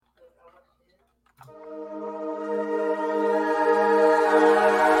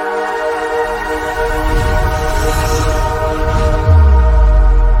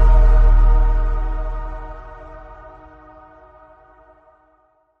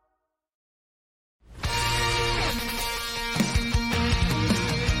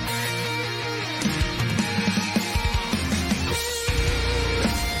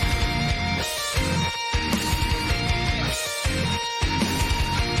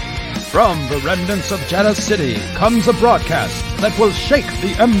From the remnants of Jeddah City comes a broadcast that will shake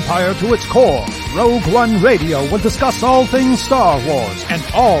the Empire to its core. Rogue One Radio will discuss all things Star Wars and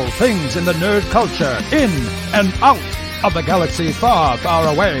all things in the nerd culture, in and out of the galaxy far, far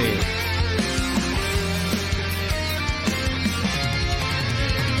away.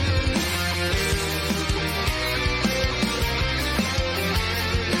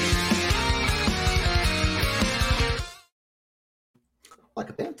 Like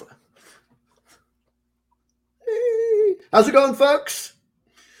a panther. Hey, how's it going, folks?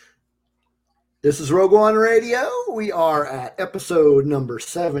 This is Rogue One Radio. We are at episode number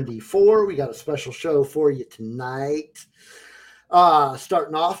 74. We got a special show for you tonight.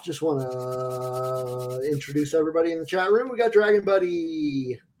 Starting off, just want to introduce everybody in the chat room. We got Dragon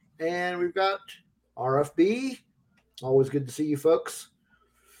Buddy, and we've got RFB. Always good to see you, folks.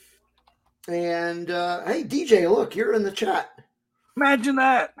 And hey, DJ, look, you're in the chat. Imagine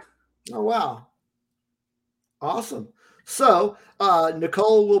that. Oh, wow. Awesome. So,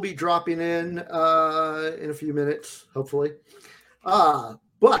 Nicole will be dropping in a few minutes, hopefully.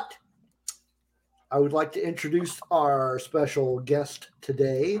 But I would like to introduce our special guest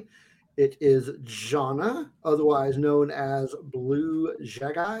today. It is Jana, otherwise known as Blue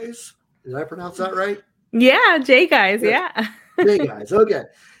J-Guys. Did I pronounce that right? Yeah, J-Guys, yeah. J-Guys, okay.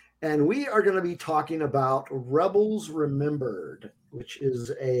 And we are going to be talking about Rebels Remembered, which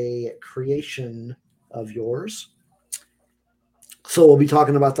is a creation of yours. So we'll be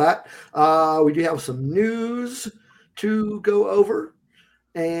talking about that. We do have some news to go over.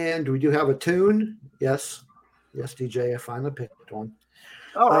 And we do have a tune. Yes, DJ, I finally picked one.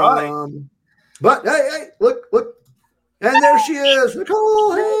 All right. But hey, look. And there she is,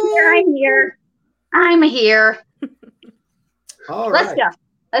 Nicole. Hey. I'm here. All right. Let's go.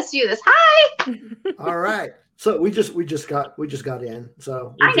 Let's do this. Hi. All right. So we just got in.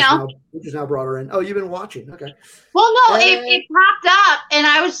 So we just now brought her in. Oh, you've been watching. Okay. Well, no, it popped up and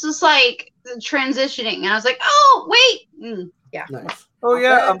I was just like transitioning and I was like, oh, wait. Yeah. Nice. Oh,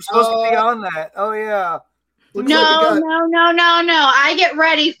 yeah. I'm supposed to be on that. Oh, yeah. No. I get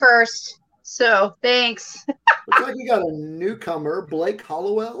ready first. So thanks. Looks like you got a newcomer, Blake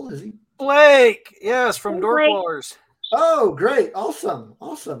Hollowell. Is he? Blake. Yes, from Dork Wars. Oh, great. Awesome.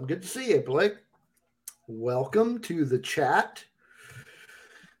 Good to see you, Blake. Welcome to the chat.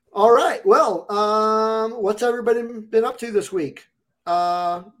 All right. Well, what's everybody been up to this week?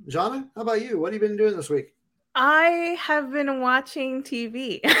 Jana, how about you? What have you been doing this week? I have been watching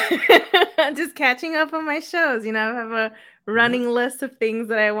TV. Just catching up on my shows. You know, I have a running list of things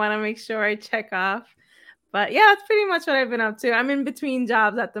that I want to make sure I check off. But yeah, that's pretty much what I've been up to. I'm in between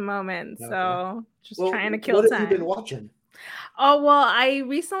jobs at the moment, so just trying to kill time. What have you been watching? Oh, well, I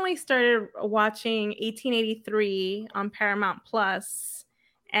recently started watching 1883 on Paramount Plus,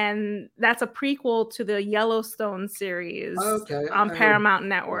 and that's a prequel to the Yellowstone series on Paramount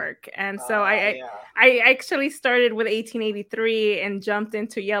Network. And so I actually started with 1883 and jumped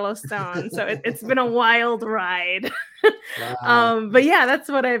into Yellowstone. So it's been a wild ride. Wow. But yeah, that's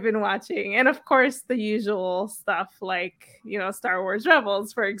what I've been watching. And of course, the usual stuff like, Star Wars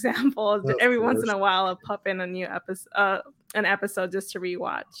Rebels, for example. Every once in a while, I'll pop in a new episode just to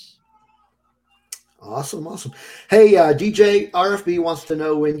rewatch. Awesome. Hey, DJ RFB wants to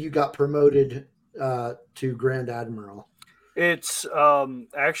know when you got promoted to Grand Admiral. It's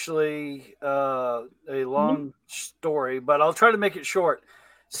actually a long story, but I'll try to make it short.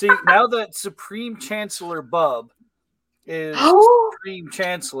 See, now that Supreme Chancellor Bub is Supreme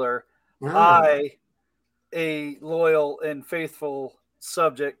Chancellor, I, a loyal and faithful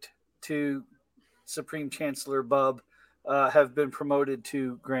subject to Supreme Chancellor Bub, have been promoted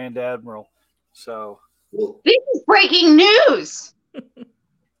to Grand Admiral. So this is breaking news.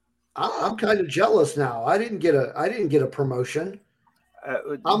 I'm kind of jealous now. I didn't get a promotion.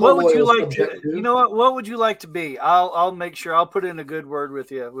 What would you like to? You know what? What would you like to be? I'll make sure. I'll put in a good word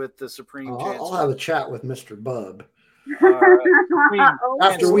with you with the Supreme Chancellor. I'll have a chat with Mr. Bub. Right.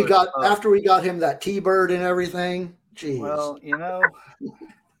 After we got him that T-bird and everything. Jeez. Well,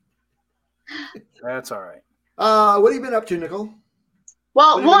 that's all right. What have you been up to, Nicole?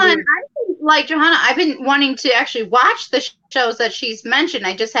 Well, like Johanna, I've been wanting to actually watch the shows that she's mentioned.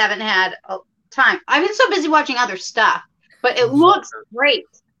 I just haven't had time. I've been so busy watching other stuff, but it looks great.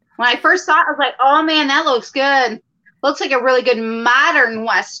 When I first saw it, I was like, oh man, that looks good. Looks like a really good modern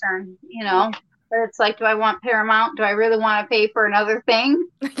Western, But it's like, do I want Paramount? Do I really want to pay for another thing?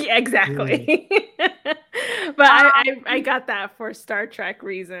 Yeah, exactly. But I got that for Star Trek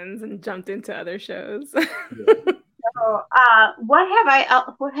reasons and jumped into other shows. So,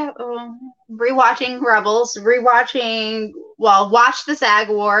 rewatching Rebels, rewatching watch the SAG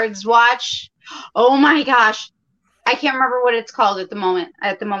Awards, oh my gosh, I can't remember what it's called at the moment.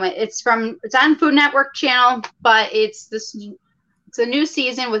 It's on Food Network channel, but it's a new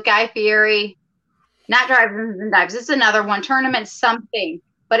season with Guy Fieri, not Drivers and Dives. It's another one, Tournament something,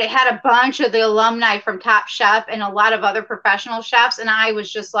 but it had a bunch of the alumni from Top Chef and a lot of other professional chefs, and I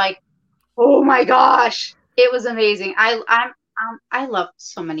was just like, oh my gosh, it was amazing. I love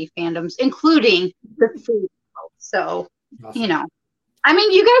so many fandoms, including the food. So, awesome. You know, I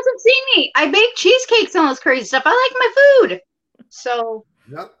mean, you guys have seen me. I bake cheesecakes and all this crazy stuff. I like my food. So,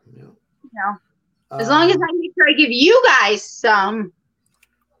 yep. You know, as long as I make sure I give you guys some.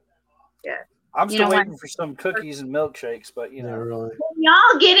 Yeah. I'm still waiting for some cookies and milkshakes, but you know. Really.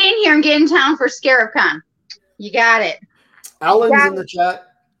 Y'all get in here and get in town for ScarabCon. You got it. Alan's in the chat.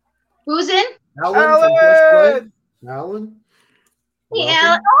 Who's in? Alan. Alan. Hey,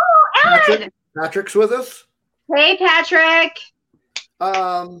 Alan. Oh, Alan. Patrick's with us. Hey, Patrick.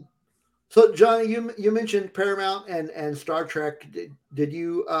 So Johnny, you mentioned Paramount and Star Trek. Did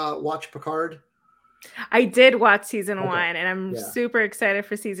you watch Picard? I did watch season 1, and I'm super excited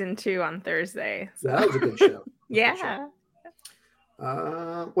for season 2 on Thursday. So. Yeah, that was a good show. Yeah.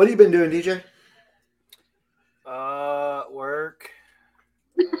 What have you been doing, DJ? Work.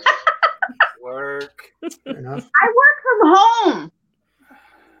 Work. Fair enough. I work from home.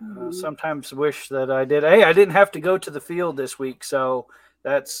 Sometimes wish that I did. Hey, I didn't have to go to the field this week, so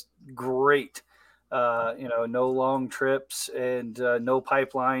that's great. You know, no long trips and no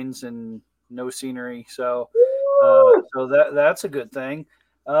pipelines and no scenery. So that's a good thing.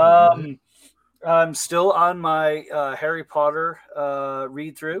 I'm still on my Harry Potter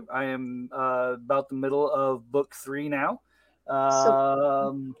read through. I am about the middle of book 3 now.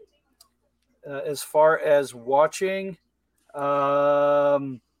 As far as watching,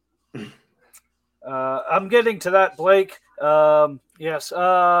 I'm getting to that, Blake. Yes.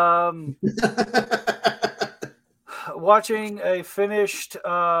 Watching finished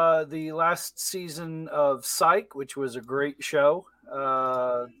the last season of Psych, which was a great show.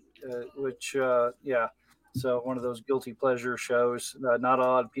 So one of those guilty pleasure shows. Not a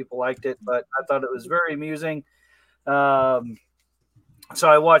lot of people liked it, but I thought it was very amusing. So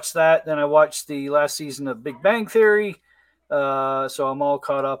I watched that. Then I watched the last season of Big Bang Theory. So I'm all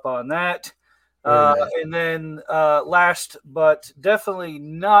caught up on that. And then last but definitely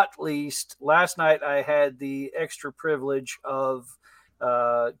not least, last night I had the extra privilege of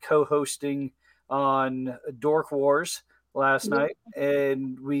co-hosting on Dork Wars last night,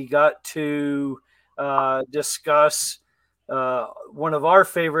 and we got to discuss one of our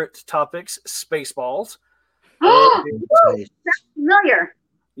favorite topics, Spaceballs. That's familiar.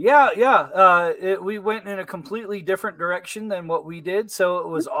 Yeah. We went in a completely different direction than what we did, so it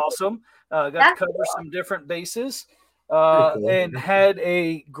was awesome. Got to cover some different bases and had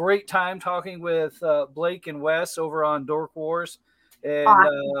a great time talking with Blake and Wes over on Dork Wars. And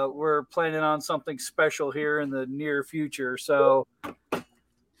we're planning on something special here in the near future. So,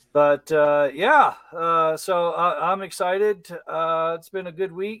 so I'm excited. It's been a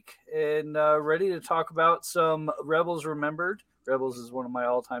good week and ready to talk about some Rebels Remembered. Rebels is one of my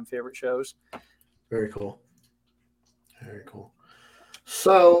all-time favorite shows. Very cool. Very cool.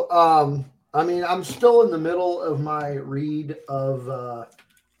 So, I'm still in the middle of my read of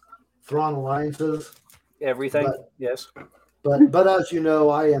Thrawn Alliances. Everything, yes. But as you know,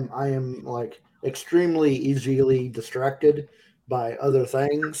 I am like extremely easily distracted by other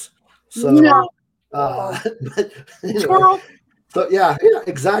things. So, so yeah,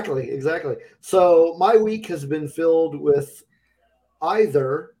 exactly. So my week has been filled with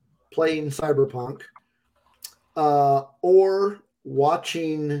either playing Cyberpunk or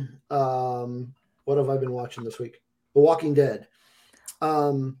watching what have I been watching this week? The Walking Dead.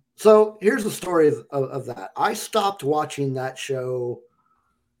 So here's the story of that. I stopped watching that show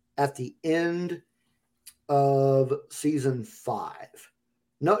at the end of season 5.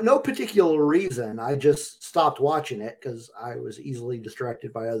 No particular reason. I just stopped watching it because I was easily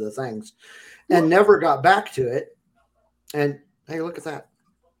distracted by other things and never got back to it. And hey, look at that.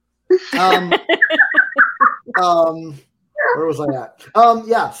 Where was I at?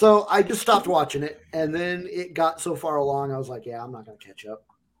 So I just stopped watching it, and then it got so far along, I was like, I'm not going to catch up.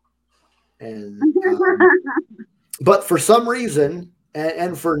 And but for some reason,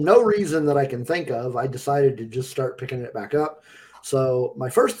 and for no reason that I can think of, I decided to just start picking it back up. So my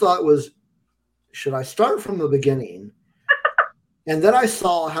first thought was, should I start from the beginning? And then I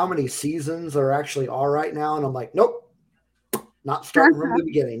saw how many seasons there actually are right now, and I'm like, nope, not starting from the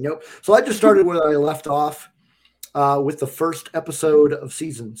beginning. Nope. So I just started where I left off with the first episode of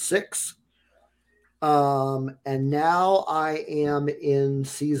season 6. And now I am in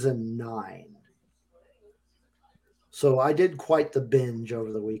season 9. So I did quite the binge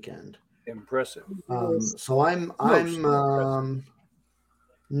over the weekend. Impressive. So I'm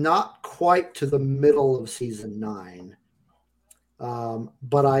not quite to the middle of season 9.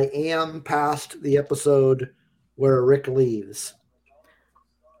 But I am past the episode where Rick leaves.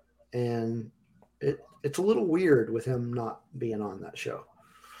 And it's a little weird with him not being on that show.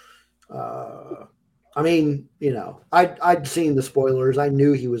 I mean, I'd seen the spoilers. I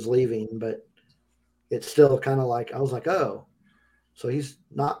knew he was leaving, but it's still kind of like, I was like, oh, so he's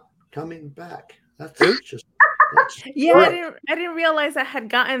not coming back. That's just. Yeah, I didn't realize I had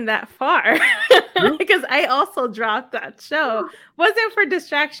gotten that far because I also dropped that show. Wasn't for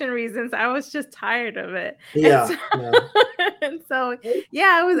distraction reasons. I was just tired of it. Yeah. And so I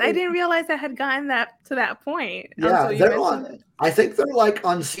didn't realize I had gotten to that point. Yeah, I think they're like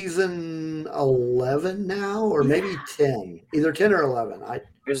on season 11 now, or maybe 10, either 10 or 11.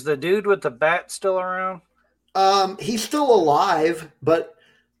 Is the dude with the bat still around? He's still alive, but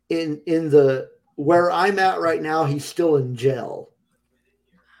in the where I'm at right now, he's still in jail.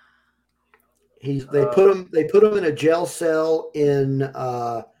 They put him in a jail cell in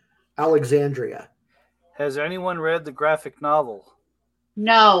Alexandria. Has anyone read the graphic novel?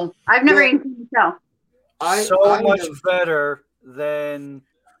 No, I've never even seen the show. Much better than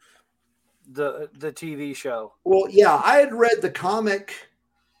the TV show. Well, yeah, I had read the comic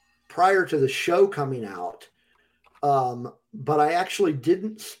prior to the show coming out. But I actually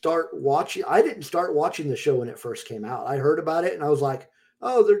didn't start watching. I didn't start watching the show when it first came out. I heard about it and I was like,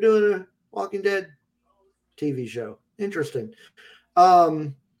 oh, they're doing a Walking Dead TV show. Interesting.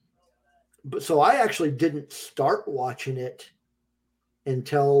 But so I actually didn't start watching it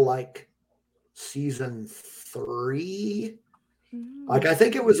until like season 3. Like, I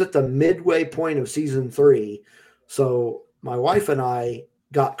think it was at the midway point of season 3. So my wife and I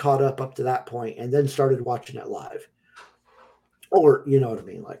got caught up to that point and then started watching it live. Or, you know what I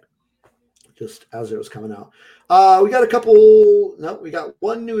mean? Like, just as it was coming out. We got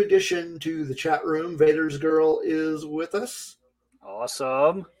one new addition to the chat room. Vader's Girl is with us.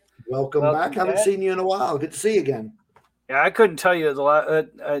 Awesome. Welcome back. Haven't seen you in a while. Good to see you again. Yeah, I couldn't tell you I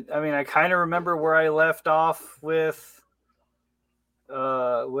kind of remember where I left off with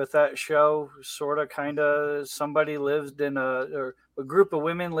that show. Sort of, kind of. Somebody lived in a group of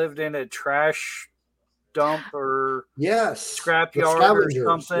women lived in a trash dump or scrapyard or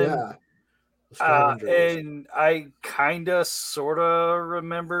something. Yeah. And I kind of sort of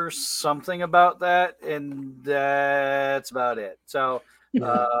remember something about that, and that's about it. So,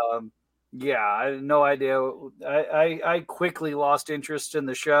 I had no idea. I quickly lost interest in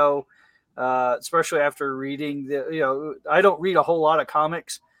the show, especially after reading I don't read a whole lot of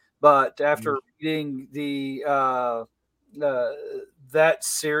comics, but after reading that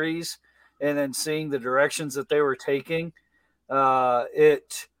series and then seeing the directions that they were taking,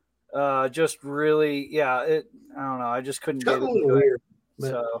 it just really, I don't know. I just couldn't get into it.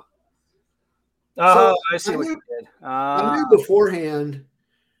 So, I see what you did. I knew beforehand.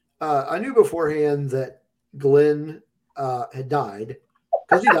 I knew beforehand that Glenn had died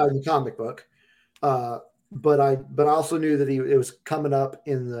because he died in the comic book. But I also knew that it was coming up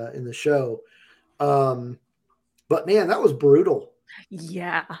in the show. But man, that was brutal.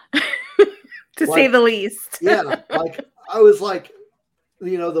 Yeah. To say the least. Yeah. Like, I was like,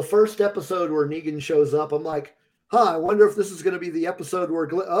 the first episode where Negan shows up, I'm like, I wonder if this is going to be the episode where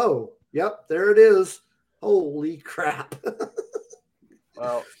oh, yep, there it is. Holy crap.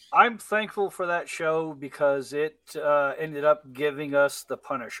 Well, I'm thankful for that show because it ended up giving us the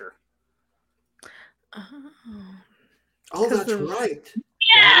Punisher. Oh, that's right.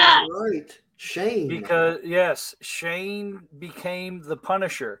 Yeah. That's right. Shane. Because, yes, Shane became the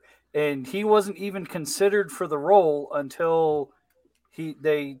Punisher. And he wasn't even considered for the role until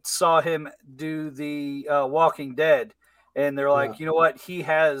they saw him do the Walking Dead. And they're like, you know what? He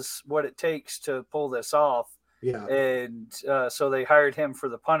has what it takes to pull this off. Yeah. And so they hired him for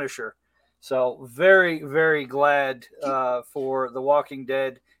the Punisher. So very, very glad for the Walking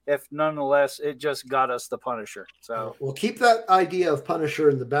Dead. If nonetheless, it just got us the Punisher. So we'll keep that idea of Punisher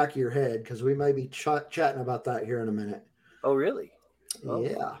in the back of your head because we may be chatting about that here in a minute. Oh, really? Oh.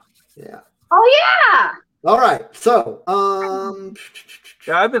 Yeah. Oh, yeah. All right. So,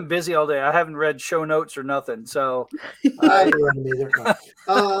 I've been busy all day. I haven't read show notes or nothing. So, I haven't either.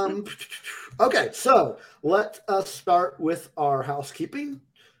 Okay. So let us start with our housekeeping.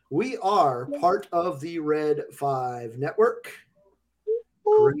 We are part of the Red 5 Network.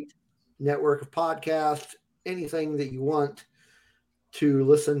 Great network of podcasts. Anything that you want. to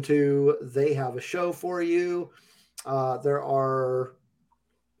listen to. They have a show for you. There are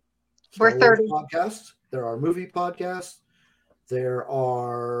We're 30 podcasts. There are movie podcasts. There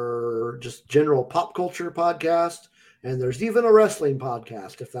are just general pop culture podcasts. And there's even a wrestling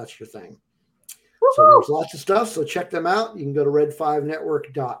podcast, if that's your thing. Woo-hoo! So there's lots of stuff. So check them out. You can go to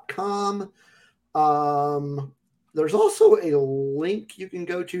red5network.com. There's also a link you can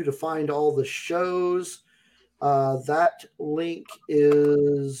go to find all the shows. That link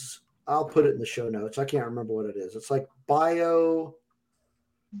is, I'll put it in the show notes. I can't remember what it is. It's like bio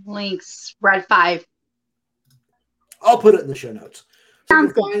links, Red 5. I'll put it in the show notes. So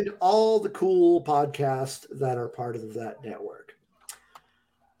you can find all the cool podcasts that are part of that network.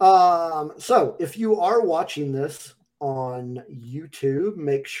 So if you are watching this on YouTube,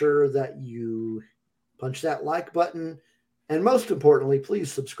 make sure that you punch that like button. And most importantly,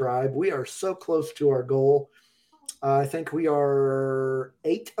 please subscribe. We are so close to our goal. I think we are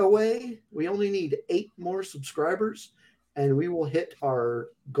 8 away. We only need 8 more subscribers, and we will hit our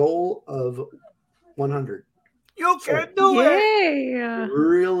goal of 100. You can do it.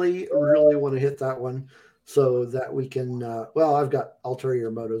 Really, really want to hit that one so that we can, well, I've got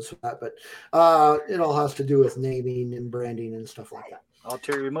ulterior motives for that, but it all has to do with naming and branding and stuff like that.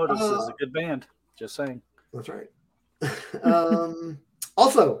 Ulterior Motives is a good band. Just saying. That's right.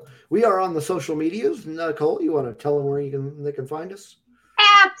 Also, we are on the social medias. Nicole, you want to tell them where they can find us?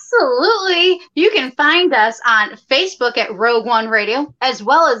 Absolutely. You can find us on Facebook at Rogue One Radio, as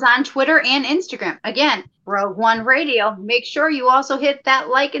well as on Twitter and Instagram. Again, Rogue One Radio. Make sure you also hit that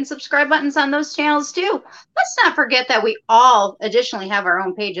like and subscribe buttons on those channels too. Let's not forget that we all additionally have our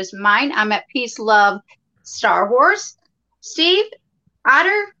own pages. Mine, I'm at Peace Love Star Wars. Steve,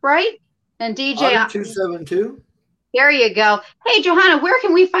 Otter, right? And DJ Otter 272. There you go. Hey, Johanna, where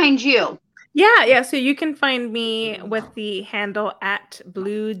can we find you? Yeah. So you can find me with the handle at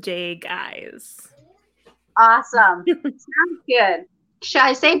Blue Jay Guys. Awesome. Sounds good. Should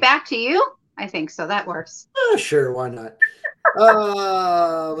I say back to you? I think so. That works. Sure. Why not?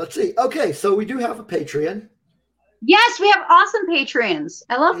 Let's see. Okay. So we do have a Patreon. Yes, we have awesome Patreons.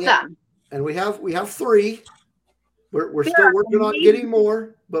 I love them. And we have 3. We're still working on getting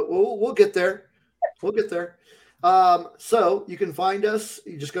more, but we'll get there. We'll get there. So you can find us.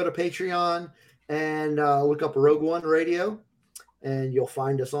 You just go to Patreon and look up Rogue One Radio, and you'll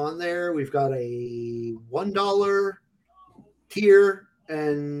find us on there. We've got a $1 tier,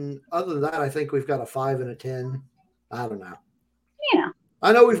 and other than that, I think we've got a 5 and a 10. I don't know. Yeah.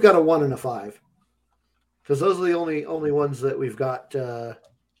 I know we've got a 1 and a 5 because those are the only ones that we've got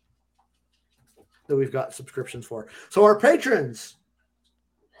subscriptions for. So our patrons,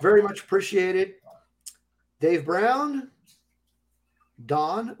 very much appreciated. Dave Brown,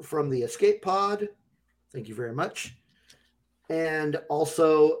 Don from the Escape Pod, thank you very much. And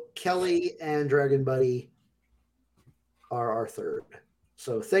also Kelly and Dragon Buddy are our third.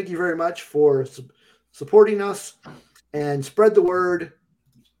 So thank you very much for supporting us, and spread the word.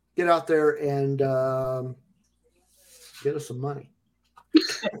 Get out there and get us some money.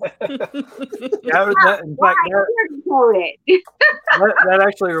 That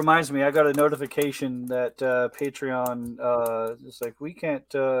actually reminds me. I got a notification that Patreon is like, we can't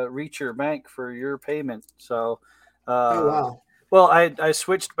reach your bank for your payment. So, oh wow. Well, I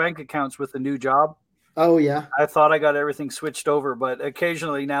switched bank accounts with a new job. Oh yeah. I thought I got everything switched over, but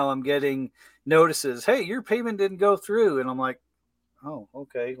occasionally now I'm getting notices. Hey, your payment didn't go through, and I'm like, oh,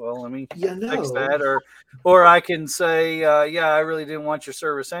 okay. Well, let me fix that, or I can say, yeah, I really didn't want your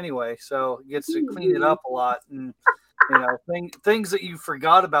service anyway. So it gets to clean it up a lot, and things that you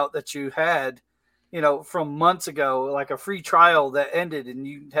forgot about that you had, from months ago, like a free trial that ended and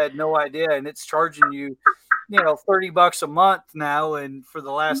you had no idea, and it's charging you, $30 a month now, and for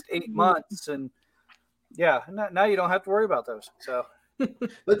the last 8 months, and now you don't have to worry about those. So,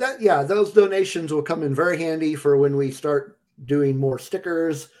 but those donations will come in very handy for when we start doing more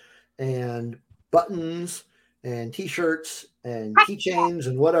stickers and buttons and t-shirts and keychains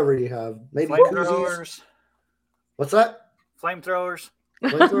and whatever you have. Maybe koozies. What's that? Flamethrowers.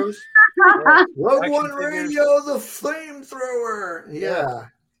 Rogue One Radio, the flamethrower. Yeah.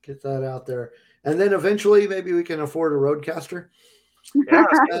 Get that out there. And then eventually maybe we can afford a Roadcaster. Yeah,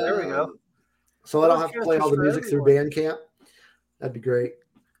 there we go. So I don't have to play all the music through Bandcamp. That'd be great.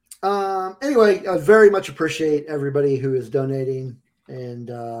 Anyway, I very much appreciate everybody who is donating, and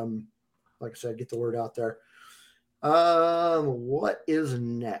like I said, get the word out there. What is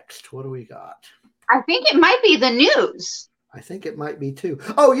next? What do we got? I think it might be the news. I think it might be too.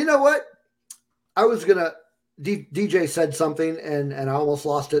 Oh, you know what? I was gonna DJ said something and I almost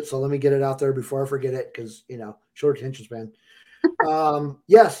lost it, so let me get it out there before I forget it, because short attention span.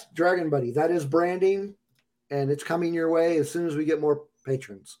 Yes, Dragon Buddy. That is branding, and it's coming your way as soon as we get more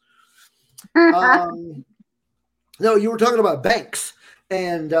patrons. No, you were talking about banks,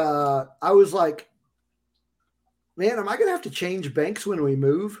 and I was like, man, am I going to have to change banks when we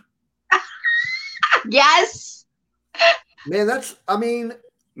move? Yes. Man,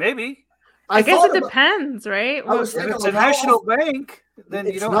 maybe. I guess it depends, right? If it's a national bank, then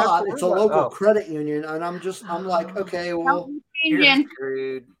you don't have to. It's a local credit union, and I'm like, okay, well,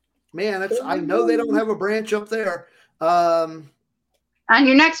 man, I know they don't have a branch up there. On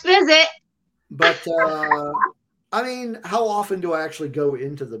your next visit. But how often do I actually go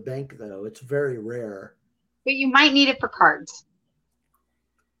into the bank though? It's very rare. But you might need it for cards.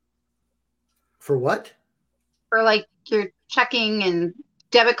 For what? For like your checking and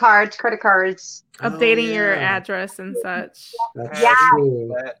debit cards, credit cards. Updating your address and such. That's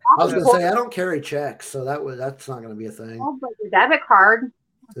true. I was going to say, I don't carry checks, so that's not going to be a thing. Oh, but your debit card.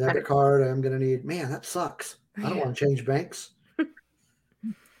 Debit card, I'm going to need. Man, that sucks. I don't want to change banks.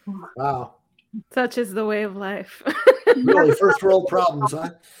 Wow. Such is the way of life. Really, first world problems,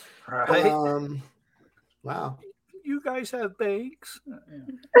 huh? Right. Wow. You guys have banks?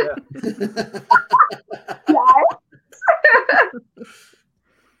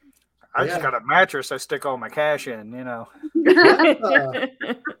 I just got a mattress I stick all my cash in,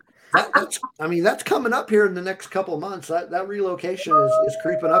 That's coming up here in the next couple of months. That relocation is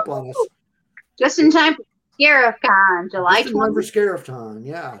creeping up on us. Just in time for ScarifCon, July 23rd. For ScarifCon,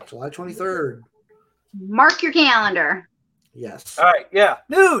 yeah, July 23rd. Mark your calendar. Yes. All right, yeah.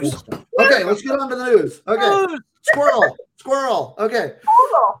 News. Okay, let's get on to the news. Okay. Squirrel. Okay.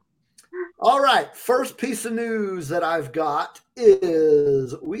 All right. First piece of news that I've got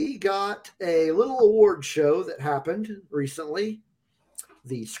is we got a little award show that happened recently,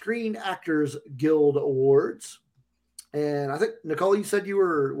 the Screen Actors Guild Awards. And I think, Nicole, you said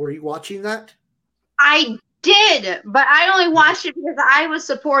were you watching that? I did, but I only watched it because I was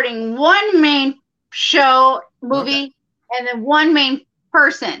supporting one main movie, and then one main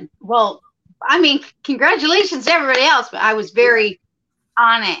person. Well, congratulations to everybody else, but I was very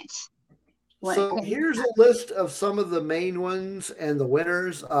on it. So here's a list of some of the main ones and the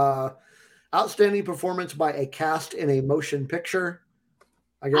winners. Outstanding performance by a cast in a motion picture.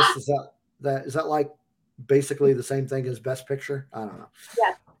 I guess is that like basically the same thing as Best Picture? I don't know.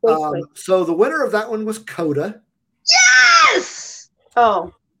 Yeah. So the winner of that one was Coda. Yes.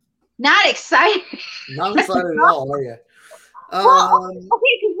 Oh, not excited. Not excited at all, are you?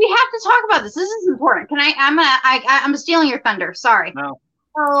 Okay, because we have to talk about this. This is important. Can I'm stealing your thunder. Sorry. No.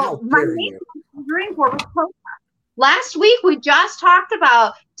 So my main dream for was Coda. Last week we just talked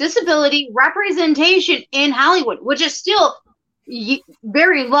about disability representation in Hollywood, which is still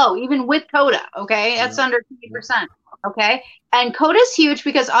very low, even with Coda. Okay, that's under 20%. Okay, and Coda's huge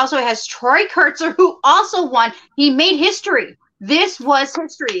because also it has Troy Kurtzer, who also won. He made history. This was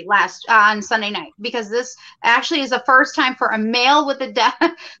history on Sunday night because this actually is the first time for a male with a deaf.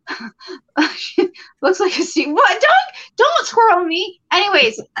 Looks like a Steve. What? Don't squirrel me.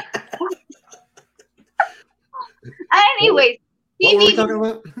 Anyways. What were we talking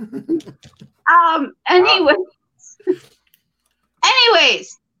about?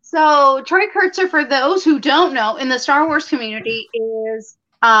 Anyways. So Troy Kurtzer, for those who don't know, in the Star Wars community, is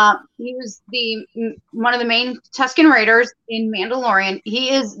he was one of the main Tusken Raiders in Mandalorian. He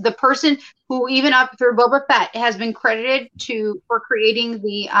is the person who, even up through Boba Fett, has been credited for creating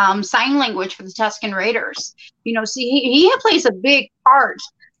the sign language for the Tusken Raiders. He plays a big part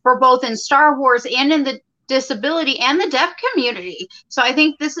for both in Star Wars and in the disability and the deaf community. So I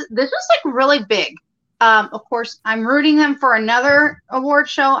think this was like really big. Of course, I'm rooting them for another award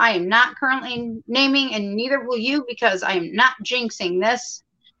show. I am not currently naming, and neither will you, because I am not jinxing this.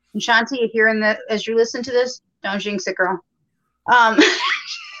 And Shanti, as you listen to this, don't jinx it, girl.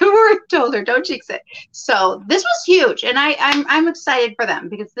 We told her, don't jinx it. So this was huge, and I'm excited for them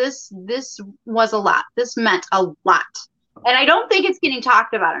because this was a lot. This meant a lot, and I don't think it's getting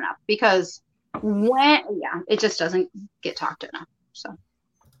talked about enough because it just doesn't get talked enough. So.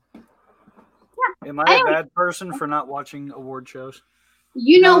 Am I a bad person for not watching award shows?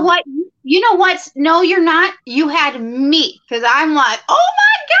 You know what? No, you're not. You had me because I'm like, oh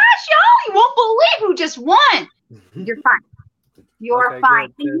my gosh, y'all! You won't believe who just won. You're fine. You're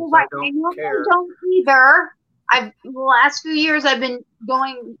fine. Good, I don't either. The last few years I've been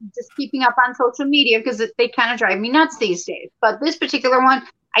just keeping up on social media because they kind of drive me nuts these days. But this particular one,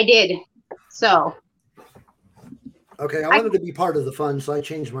 I did. So. Okay, I wanted to be part of the fun, so I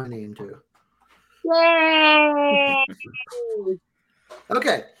changed my name too. Yay!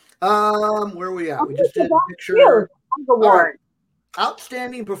 Okay. Where are we at? We just did a picture. Award.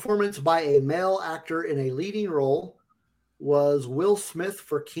 Outstanding performance by a male actor in a leading role was Will Smith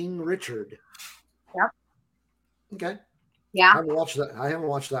for King Richard. Yep. Okay. Yeah. I haven't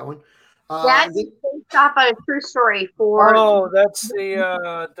watched that one. That's based off a true story for. Oh, that's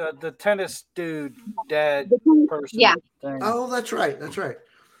the tennis dude dad person. Yeah. Thing. Oh, that's right.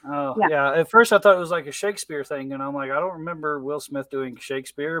 Oh, yeah. At first, I thought it was like a Shakespeare thing, and I'm like, I don't remember Will Smith doing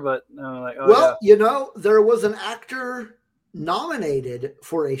Shakespeare, but like, oh, well, you know, there was an actor nominated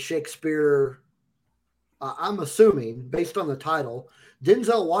for a Shakespeare. I'm assuming, based on the title,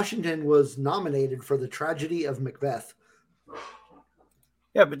 Denzel Washington was nominated for The Tragedy of Macbeth.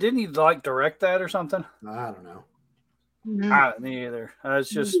 Yeah, but didn't he like direct that or something? I don't know. Me either. It's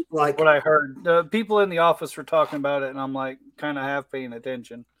just like what I heard. People in the office were talking about it, and I'm like, kind of half paying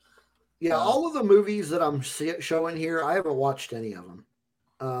attention. Yeah, all of the movies that I'm showing here, I haven't watched any of them.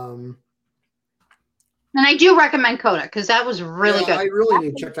 And I do recommend Coda because that was really good. I really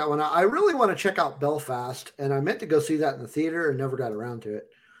need to check that one out. I really want to check out Belfast, and I meant to go see that in the theater and never got around to it.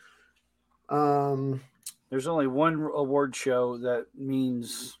 There's only one award show that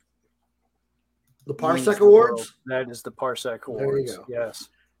means the Parsec Awards. That is the Parsec Awards. There you go. Yes.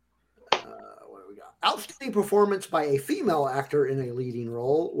 What do we got? Outstanding performance by a female actor in a leading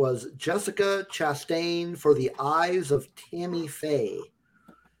role was Jessica Chastain for The Eyes of Tammy Faye.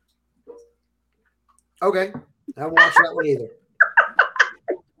 Okay, I haven't watched that one either.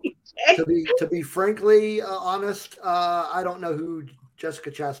 To be frankly honest, I don't know who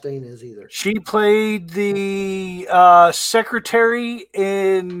Jessica Chastain is either. She played the secretary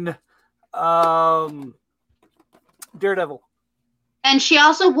in Daredevil. And she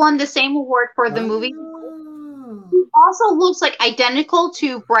also won the same award for the movie. She also looks like identical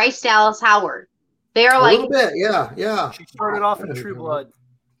to Bryce Dallas Howard. They are like a little bit, yeah. She started off in True Blood.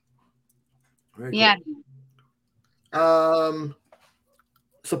 Yeah. Cool.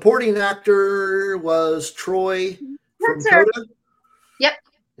 Supporting actor was Troy from Coda. Yep.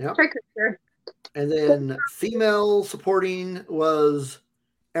 Troy. And then female supporting was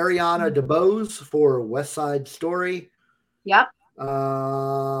Ariana DeBose for West Side Story. Yep.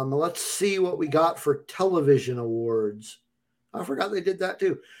 Let's see what we got for television awards. I forgot they did that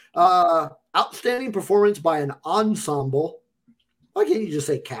too. Outstanding performance by an ensemble. Why can't you just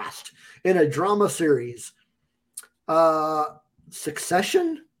say cast? In a drama series.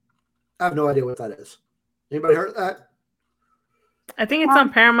 Succession? I have no idea what that is. Anybody heard that? I think it's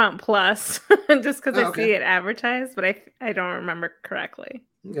on Paramount Plus, just because I see it advertised, but I don't remember correctly.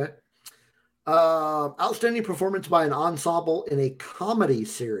 Okay. Outstanding performance by an ensemble in a comedy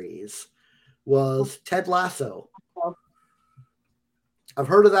series was Ted Lasso. I've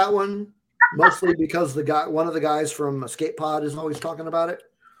heard of that one, mostly because one of the guys from Escape Pod is always talking about it.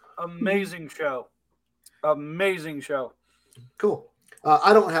 Amazing show. Cool.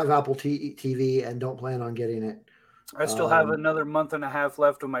 I don't have Apple TV and don't plan on getting it. I still have another month and a half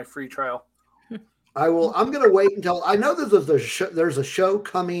left of my free trial. I'm going to wait until I know that there's a show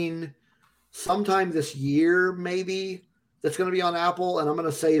coming sometime this year, maybe, that's going to be on Apple, and I'm going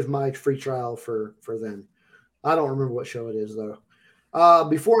to save my free trial for then. I don't remember what show it is though.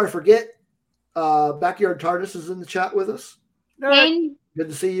 Before I forget, Backyard TARDIS is in the chat with us. Hey. Good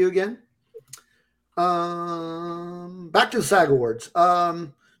to see you again. Back to the SAG Awards.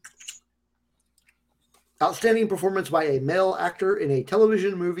 Outstanding performance by a male actor in a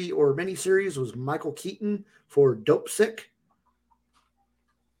television, movie, or miniseries was Michael Keaton for Dopesick.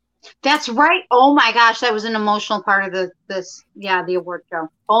 That's right. Oh my gosh, that was an emotional part of the award show.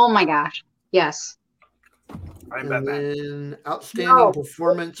 Oh my gosh, yes. And then outstanding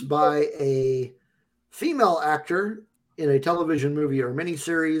performance by a female actor in a television, movie, or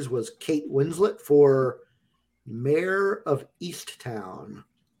miniseries was Kate Winslet for Mayor of Easttown.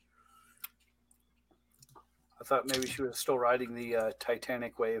 I thought maybe she was still riding the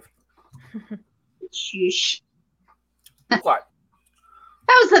Titanic wave. Sheesh. What?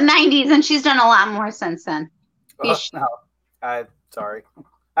 That was the 90s, and she's done a lot more since then. No, I'm sorry.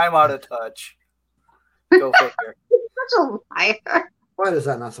 I'm out of touch. Go figure. Such a liar. Why does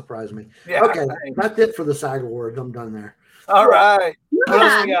that not surprise me? Yeah, okay, that's it for the SAG Awards. I'm done there. All right.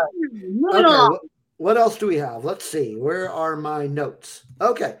 What else do we have? Let's see. Where are my notes?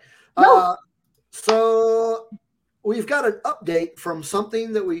 Okay. So we've got an update from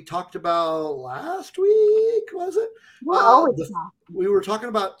something that we talked about last week, was it? We were talking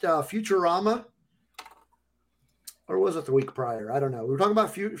about Futurama. Or was it the week prior? I don't know. We were talking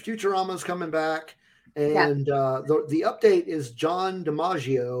about Futurama's coming back. And the update is John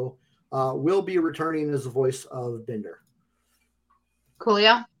DiMaggio will be returning as the voice of Bender. Cool,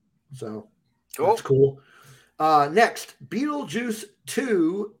 yeah. So that's cool. Next, Beetlejuice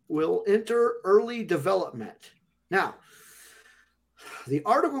 2 will enter early development. Now, the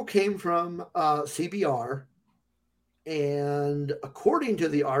article came from CBR, and according to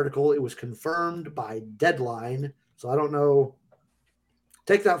the article, it was confirmed by Deadline. So I don't know.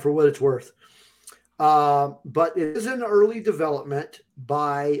 Take that for what it's worth. But it is in early development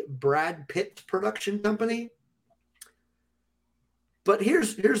by Brad Pitt's production company. But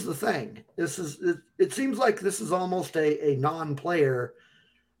here's the thing. It seems like this is almost a non-player,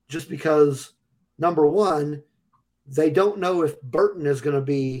 just because, number one, they don't know if Burton is going to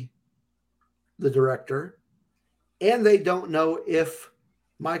be the director, and they don't know if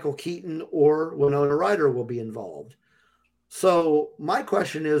Michael Keaton or Winona Ryder will be involved. So my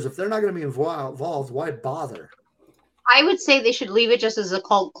question is, if they're not going to be involved, why bother? I would say they should leave it just as a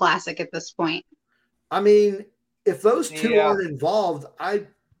cult classic at this point. I mean, if those two aren't involved, I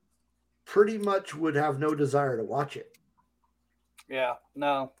pretty much would have no desire to watch it. Yeah,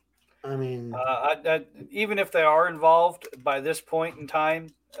 no. I mean, even if they are involved by this point in time,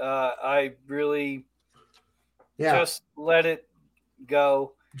 I really just let it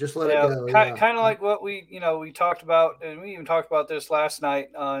go. Just let it go. Kind of like what we talked about, and we even talked about this last night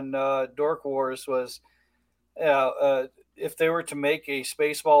on Dork Wars, was if they were to make a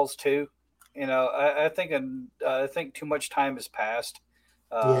Spaceballs 2, I think too much time has passed.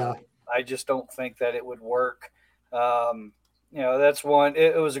 I just don't think that it would work. That's one.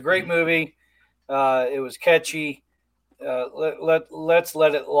 It was a great movie. It was catchy. Let's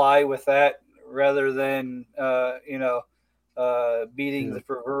let it lie with that rather than beating the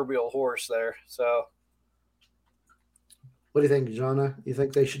proverbial horse there. So, what do you think, Jonna? You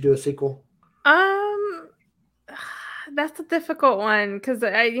think they should do a sequel? That's a difficult one, because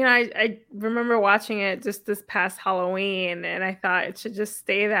I remember watching it just this past Halloween, and I thought it should just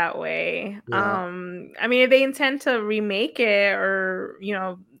stay that way. I mean, if they intend to remake it or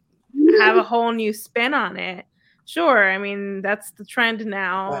have a whole new spin on it, sure. I mean, that's the trend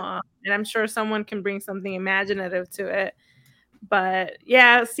now, and I'm sure someone can bring something imaginative to it. But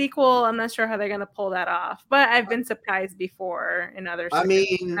yeah, sequel, I'm not sure how they're going to pull that off. But I've been surprised before in other. I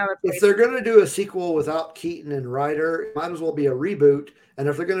mean, if they're going to do a sequel without Keaton and Ryder, it might as well be a reboot. And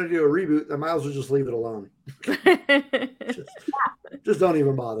if they're going to do a reboot, they might as well just leave it alone. just don't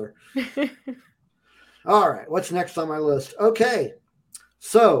even bother. All right, what's next on my list? Okay,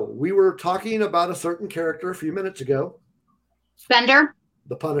 so we were talking about a certain character a few minutes ago. Bender?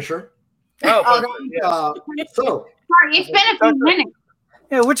 The Punisher. Oh, so... Sorry, it's been a few minutes.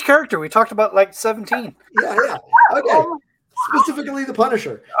 Yeah, which character? We talked about like 17. Yeah. Okay. Specifically the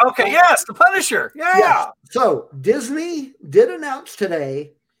Punisher. Okay, yes, the Punisher. Yeah. Yes. So Disney did announce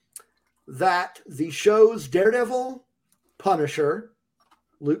today that the shows Daredevil, Punisher,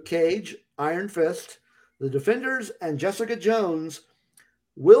 Luke Cage, Iron Fist, The Defenders, and Jessica Jones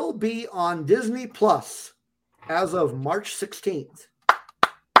will be on Disney Plus as of March 16th.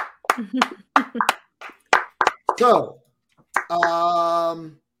 So,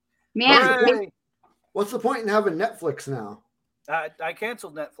 what's the point in having Netflix now? I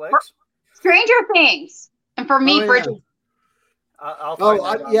canceled Netflix. Stranger Things, and for me, Bridget.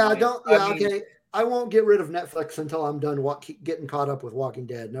 Okay. I won't get rid of Netflix until I'm done getting caught up with Walking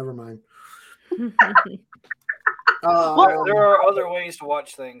Dead. Never mind. There are other ways to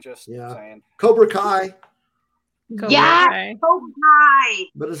watch things. Just saying. Cobra Kai. Cobra Kai.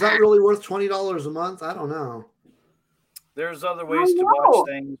 But is that really worth $20 a month? I don't know. There's other ways to watch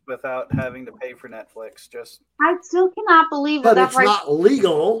things without having to pay for Netflix. I still cannot believe that. But it's not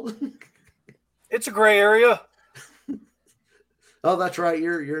legal. It's a gray area. Oh, that's right.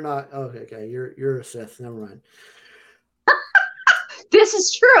 You're not. Oh, okay. You're a Sith. Never mind. This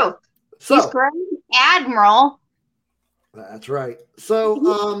is true. So, he's Grand Admiral. That's right.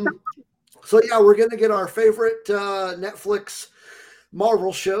 So yeah, we're gonna get our favorite Netflix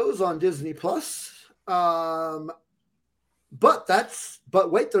Marvel shows on Disney Plus.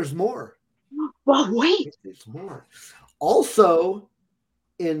 But wait, there's more. Well, wait. There's more. Also,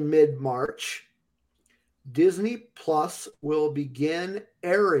 in mid-March, Disney Plus will begin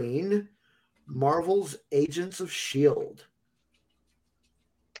airing Marvel's Agents of S.H.I.E.L.D.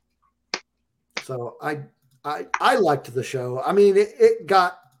 So I liked the show. I mean, it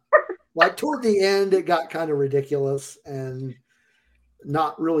got like toward the end, it got kind of ridiculous and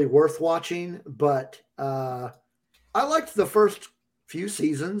not really worth watching, but I liked the first few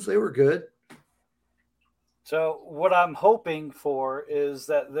seasons. They were good. So what I'm hoping for is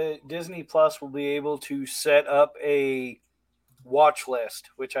that the Disney Plus will be able to set up a watch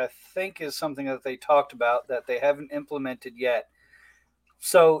list, which I think is something that they talked about that they haven't implemented yet.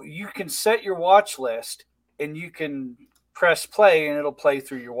 So you can set your watch list, and you can press play and it'll play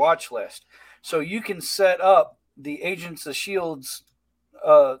through your watch list. So you can set up the Agents of S.H.I.E.L.D.'s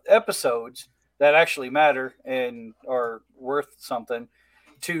episodes that actually matter and are worth something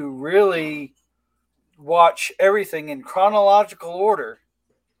to really watch everything in chronological order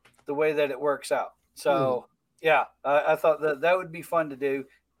the way that it works out. So, yeah, I thought that would be fun to do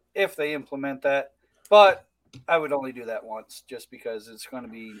if they implement that. But I would only do that once just because it's going to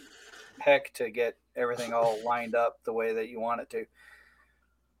be heck to get everything all lined up the way that you want it to.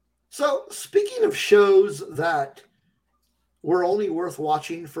 So, speaking of shows that were only worth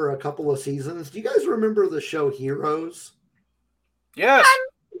watching for a couple of seasons, do you guys remember the show Heroes? Yes.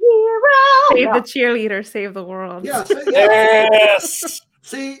 Save the cheerleader, save the world. Yeah. Yes.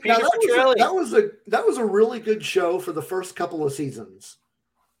 See, now that was a really good show for the first couple of seasons,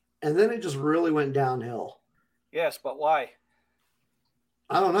 and then it just really went downhill. Yes, but why?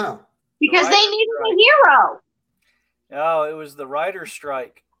 I don't know. Because they needed a hero. No, it was the writer's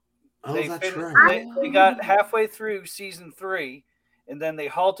strike. Oh, that's right. They got halfway through season 3, and then they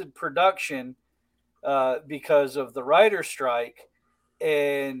halted production because of the writer's strike.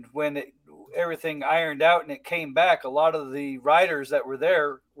 And when everything ironed out and it came back, a lot of the writers that were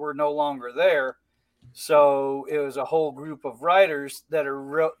there were no longer there. So it was a whole group of writers that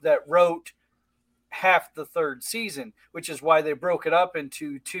wrote half the third season, which is why they broke it up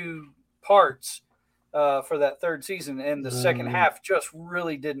into 2 parts for that third season. And the second half just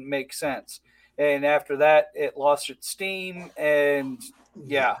really didn't make sense. And after that, it lost its steam. And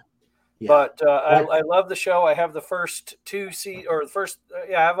yeah. But I love the show. I have the first 2 I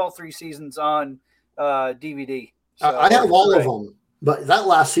have all 3 seasons on DVD. So I have all of them, but that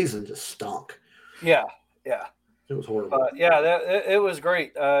last season just stunk. Yeah. It was horrible. It was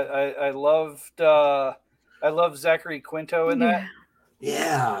great. I loved Zachary Quinto in that.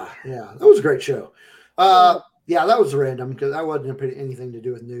 Yeah, that was a great show. That was random because I wasn't putting anything to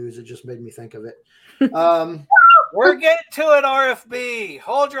do with news. It just made me think of it. We're getting to it, RFB.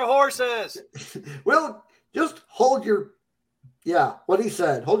 Hold your horses. Well, just hold your. Yeah, what he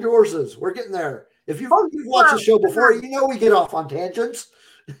said. Hold your horses. We're getting there. If you've watched the show before, you know we get off on tangents.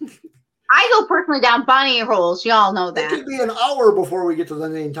 I go personally down bunny holes. Y'all know that. It could be an hour before we get to the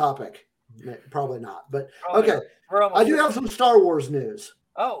main topic. Probably not, but okay. I do have some Star Wars news.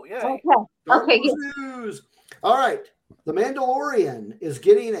 Oh, yeah. Okay. News. All right. The Mandalorian is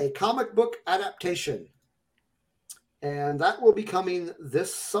getting a comic book adaptation, and that will be coming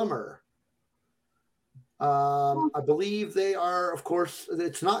this summer. I believe they are, of course,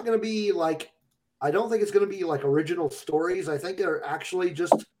 it's not going to be like, I don't think it's going to be like original stories. I think they're actually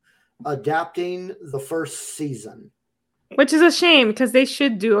just adapting the first season. Which is a shame because they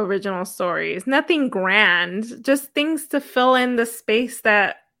should do original stories. Nothing grand, just things to fill in the space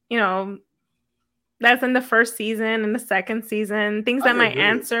that, that's in the first season and the second season. Things that might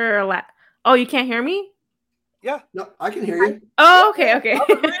answer Oh, you can't hear me? Yeah. No, I can hear you. Oh, okay.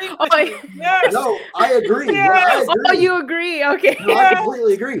 Yes. No, I agree. Yes. I agree. Oh, you agree? Okay. No, I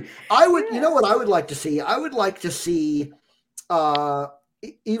completely agree. You know what I would like to see? I would like to see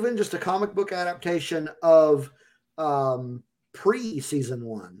even just a comic book adaptation of pre-season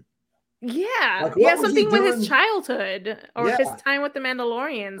 1. Yeah. Something with his childhood or his time with the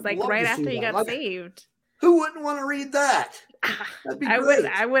Mandalorians, like right after he got saved. Who wouldn't want to read that? That'd be great.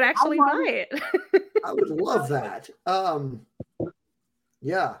 I would actually buy it. I would love that.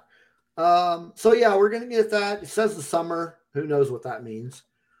 Yeah. So yeah, we're gonna get that. It says the summer. Who knows what that means?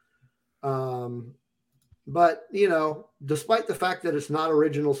 But despite the fact that it's not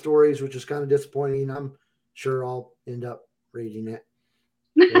original stories, which is kind of disappointing, I'm sure I'll end up reading it,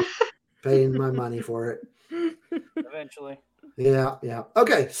 paying my money for it eventually. Yeah.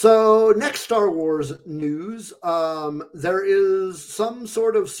 Okay, so next Star Wars news. There is some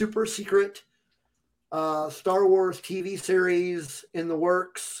sort of super secret Star Wars TV series in the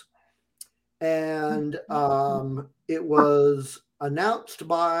works, and it was announced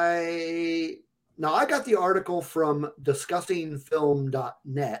by. Now, I got the article from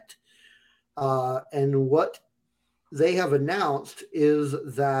discussingfilm.net, and what they have announced is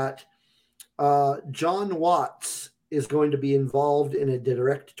that John Watts is going to be involved in a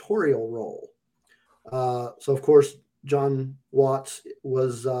directorial role. So, of course, John Watts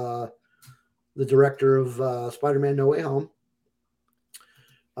was the director of Spider-Man No Way Home.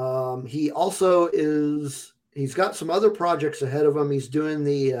 He also he's got some other projects ahead of him. He's doing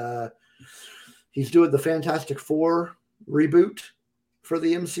the Fantastic Four reboot for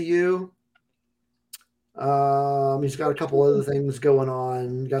the MCU. He's got a couple other things going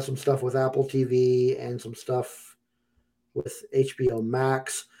on. Got some stuff with Apple TV and some stuff with HBO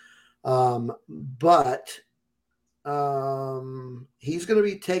Max. But he's going to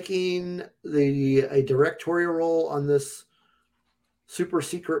be taking a directorial role on this super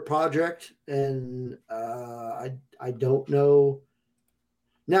secret project, and I don't know.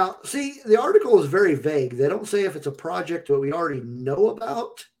 Now, see, the article is very vague. They don't say if it's a project that we already know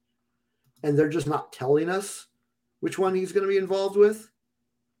about, and they're just not telling us which one he's going to be involved with,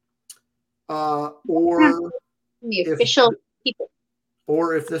 or the official people,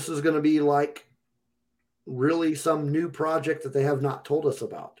 or if this is going to be like really some new project that they have not told us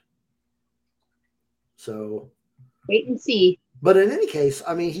about. So wait and see. But in any case,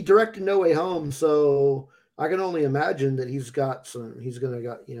 I mean, he directed No Way Home, so I can only imagine that he's going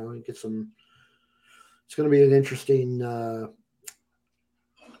to get some, it's going to be an interesting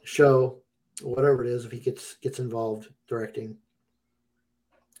show, whatever it is, if he gets involved directing.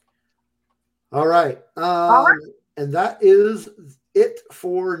 All right. And that is it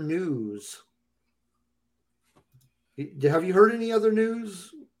for news. Have you heard any other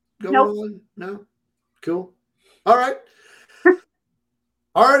news going on? No? Cool. All right.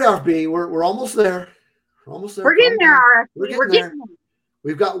 All right, RB, we're almost there. We're getting there, RFB. We're getting there.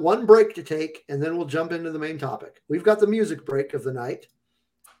 We've got one break to take, and then we'll jump into the main topic. We've got the music break of the night,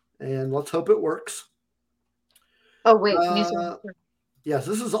 and let's hope it works. Oh, wait. Music. Yes,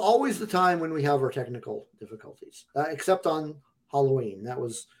 this is always the time when we have our technical difficulties, except on Halloween. That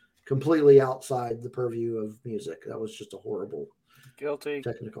was completely outside the purview of music. That was just a horrible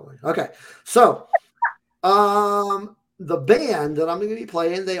technical. Okay, so the band that I'm going to be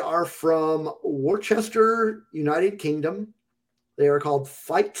playing, they are from Worcester, United Kingdom. They are called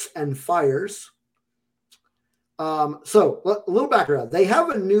Fights and Fires. So a little background. They have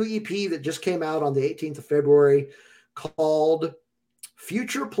a new EP that just came out on the 18th of February called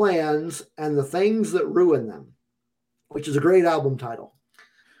Future Plans and the Things That Ruin Them, which is a great album title.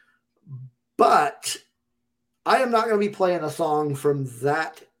 But I am not going to be playing a song from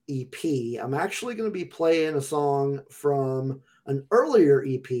that EP. I'm actually going to be playing a song from an earlier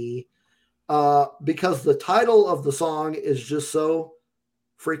EP because the title of the song is just so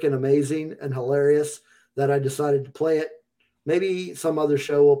freaking amazing and hilarious that I decided to play it. Maybe some other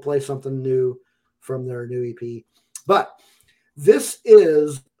show will play something new from their new EP. But this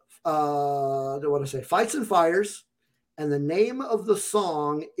is, Fights and Fires. And the name of the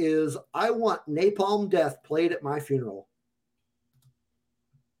song is I Want Napalm Death Played at My Funeral.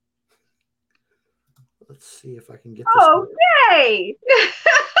 Let's see if I can get this. Oh, yay!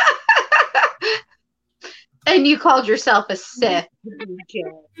 And you called yourself a Sith.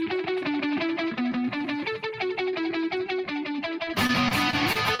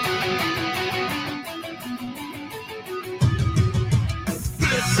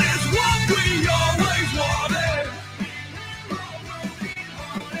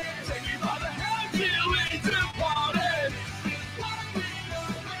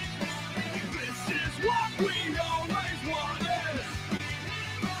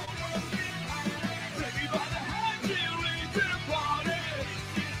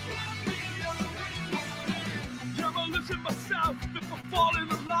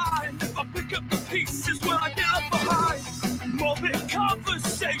 Pieces when I get up behind. Morbid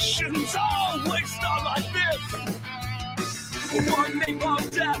conversations always start like this. One name on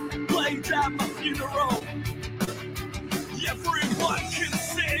death played at my funeral. Everyone can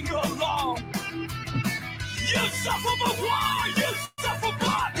sing along. You suffer but why? You suffer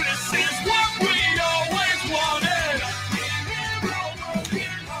but this is what we always wanted.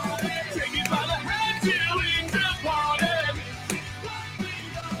 Take me by the hand till we departed.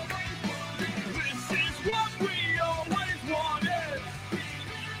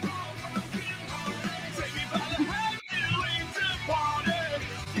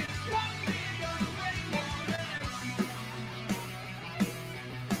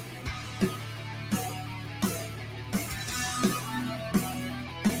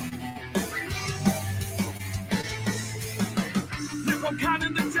 I'm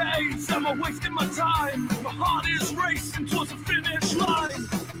counting the days, am I wasting my time? My heart is racing towards the finish line.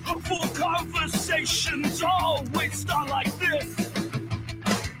 Hopeful conversations always start like this.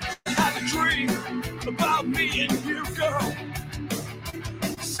 Had a dream about me and you, girl.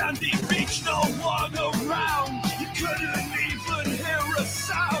 Sandy beach, no one around. You couldn't even hear a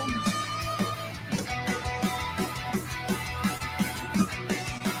sound.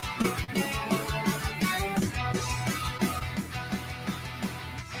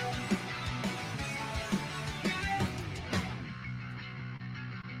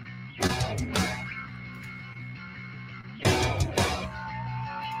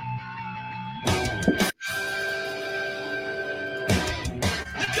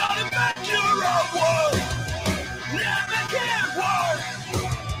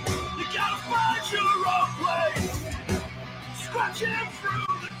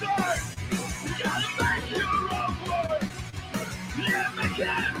 start. You gotta make your own words. Yeah, make it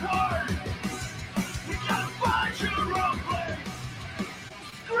hard. You gotta find your own place.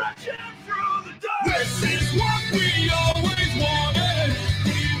 Scratching through the dirt. This is what we always wanted.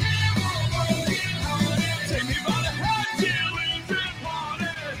 Take me by the hand till it's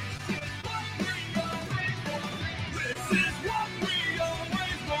departed. This is what we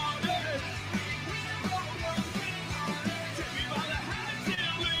always wanted. Take me by the hand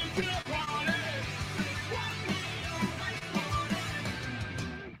till it's departed.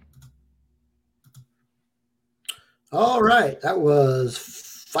 All right, that was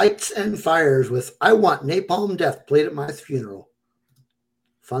Fights and Fires with I Want Napalm Death, played at my funeral.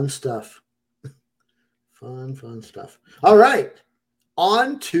 Fun stuff. Fun stuff. All right,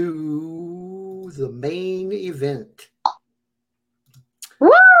 on to the main event.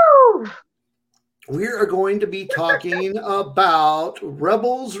 Woo! We are going to be talking about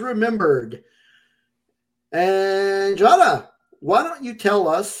Rebels Remembered. And Jana, why don't you tell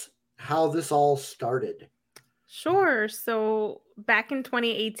us how this all started? Sure. So back in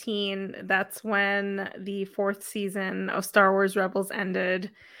 2018, that's when the 4th season of Star Wars Rebels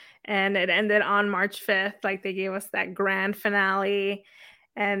ended. And it ended on March 5th. Like, they gave us that grand finale.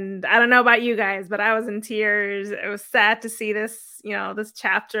 And I don't know about you guys, but I was in tears. It was sad to see this, this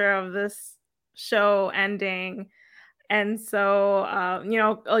chapter of this show ending. And so,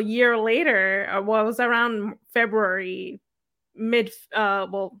 a year later, it was around February,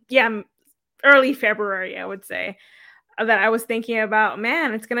 early February, I would say, that I was thinking about,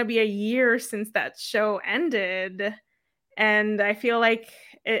 man, it's going to be a year since that show ended. And I feel like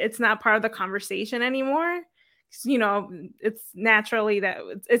it's not part of the conversation anymore. It's natural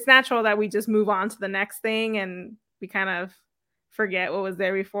that we just move on to the next thing and we kind of forget what was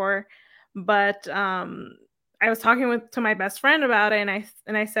there before. But I was talking to my best friend about it,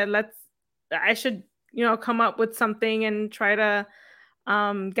 and I said, I should, come up with something and try to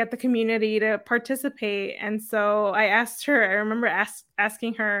get the community to participate. And so I asked her, I remember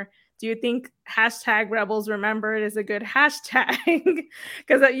asking her, do you think #RebelsRemembered is a good hashtag?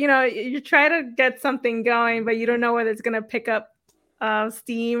 Because, you try to get something going, but you don't know whether it's going to pick up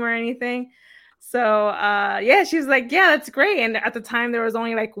steam or anything. So, she was like, yeah, that's great. And at the time, there was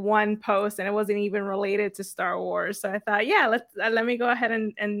only like one post, and it wasn't even related to Star Wars. So I thought, yeah, let me go ahead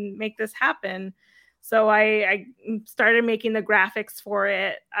and make this happen. So I started making the graphics for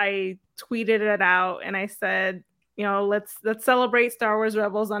it. I tweeted it out, and I said, let's celebrate Star Wars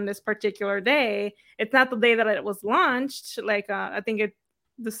Rebels on this particular day. It's not the day that it was launched. Like, I think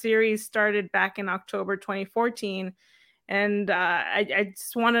the series started back in October 2014. And I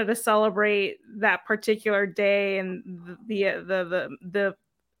just wanted to celebrate that particular day and the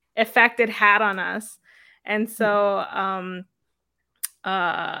effect it had on us. And so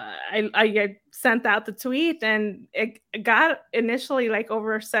I sent out the tweet, and it got initially like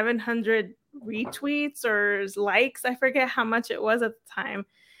over 700 retweets or likes. I forget how much it was at the time.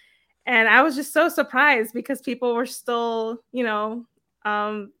 And I was just so surprised because people were still,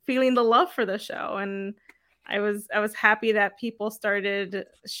 feeling the love for the show. And I was happy that people started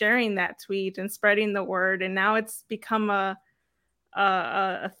sharing that tweet and spreading the word. And now it's become a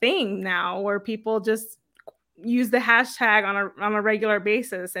thing now where people just use the hashtag on a regular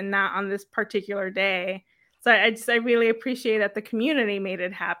basis and not on this particular day. So I really appreciate that the community made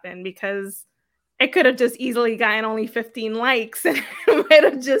it happen, because it could have just easily gotten only 15 likes and it might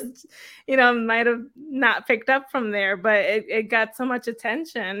have just, might have not picked up from there, but it got so much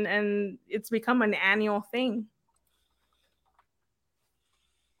attention and it's become an annual thing.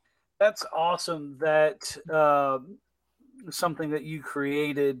 That's awesome that something that you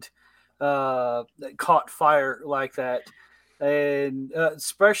created that caught fire like that. And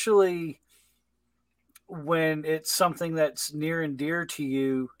especially when it's something that's near and dear to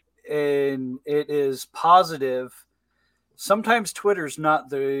you and it is positive. Sometimes Twitter's not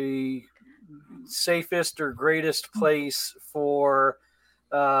the safest or greatest place for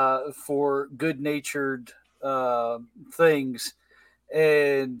good-natured things.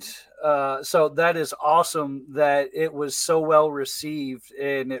 And so that is awesome that it was so well received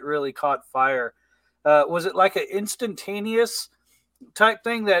and it really caught fire. Was it like an instantaneous type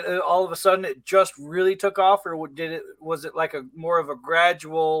thing that all of a sudden it just really took off, or was it like a more of a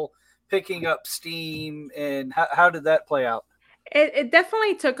gradual picking up steam? And how did that play out? It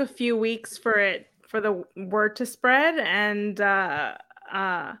definitely took a few weeks for the word to spread, and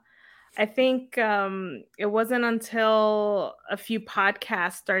I think it wasn't until a few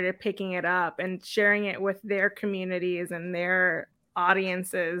podcasts started picking it up and sharing it with their communities and their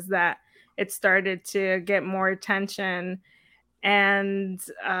audiences that it started to get more attention. And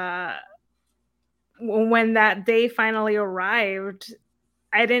when that day finally arrived,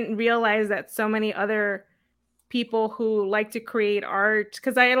 I didn't realize that so many other people who like to create art,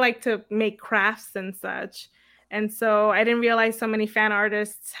 because I like to make crafts and such. And so I didn't realize so many fan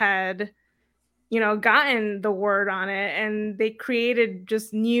artists had, gotten the word on it, and they created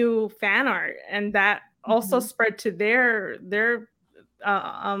just new fan art, and that also spread to their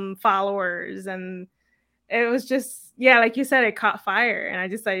followers. And it was just, like you said, it caught fire. And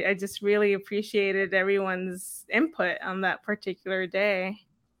I just really appreciated everyone's input on that particular day.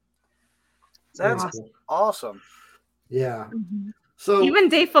 That's awesome. Yeah. So even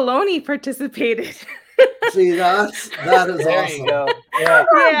Dave Filoni participated. See, that is there awesome. You go.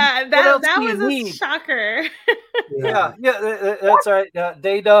 Yeah, that was a shocker. Yeah, that's right.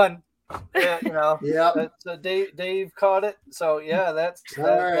 Day done. Yeah, Yeah. So Dave caught it. So yeah, that's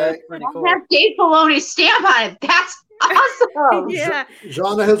pretty cool. Have Dave Filoni stamp on it. That's awesome. Yeah.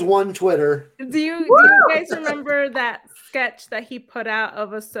 Jonna has won Twitter. Do you guys remember that sketch that he put out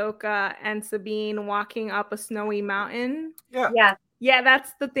of Ahsoka and Sabine walking up a snowy mountain? Yeah. Yeah,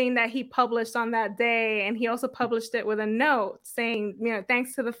 that's the thing that he published on that day. And he also published it with a note saying,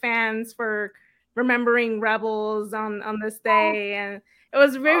 thanks to the fans for remembering Rebels on this day. And it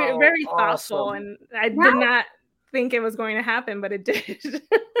was very, very thoughtful. Awesome. And I did not think it was going to happen, but it did.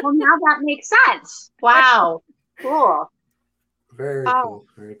 Well, now that makes sense. Wow. Cool. Very cool.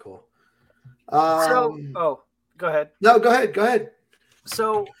 Very cool. Go ahead. No, go ahead.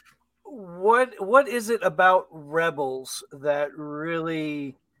 So what is it about Rebels that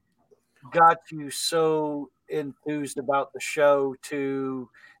really got you so enthused about the show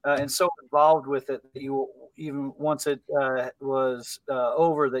and so involved with it that you, even once it was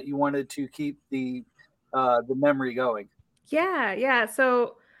over, that you wanted to keep the memory going? Yeah.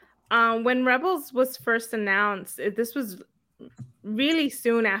 So when Rebels was first announced, this was really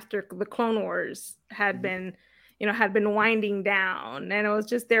soon after the Clone Wars had been winding down, and it was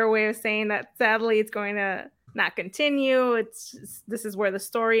just their way of saying that sadly it's going to not continue. This is where the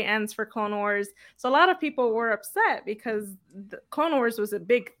story ends for Clone Wars. So a lot of people were upset because the Clone Wars was a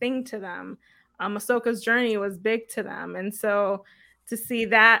big thing to them. Ahsoka's journey was big to them, and so to see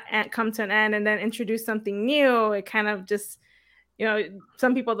that come to an end and then introduce something new, it kind of just,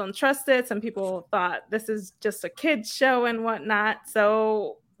 some people don't trust it. Some people thought this is just a kid's show and whatnot.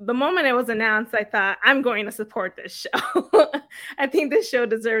 So the moment it was announced, I thought, I'm going to support this show. I think this show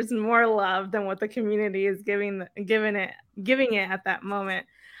deserves more love than what the community is giving it at that moment.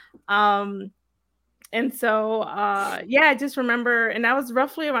 And so, I just remember, and that was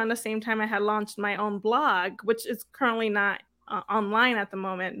roughly around the same time I had launched my own blog, which is currently not online at the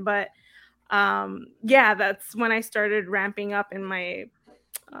moment. But that's when I started ramping up in my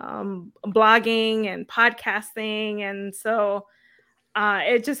blogging and podcasting. And so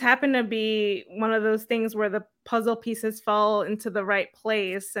it just happened to be one of those things where the puzzle pieces fell into the right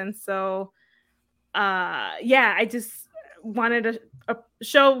place. And so, I just wanted to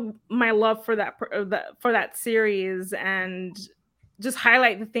show my love for that series and just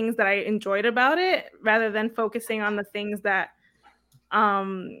highlight the things that I enjoyed about it, rather than focusing on the things that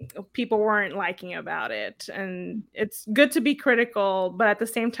people weren't liking about it. And it's good to be critical, but at the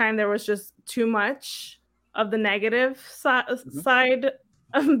same time, there was just too much of the negative side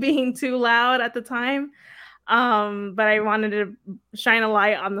of being too loud at the time. But I wanted to shine a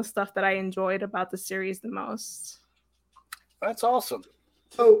light on the stuff that I enjoyed about the series the most. That's awesome.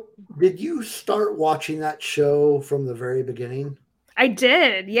 So did you start watching that show from the very beginning? I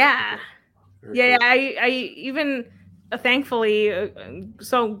did. Yeah. Very Yeah. cool. I even thankfully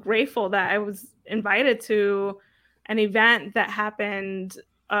so grateful that I was invited to an event that happened,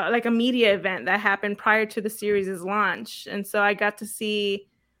 like a media event that happened prior to the series' launch. And so I got to see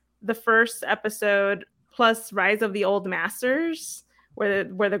the first episode plus Rise of the Old Masters, where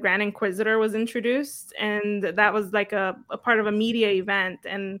the Grand Inquisitor was introduced. And that was like a part of a media event.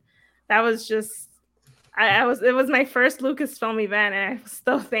 And that was just, it was my first Lucasfilm event, and I'm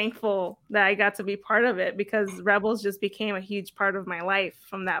so thankful that I got to be part of it, because Rebels just became a huge part of my life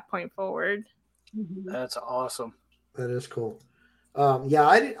from that point forward. That's awesome. That is cool.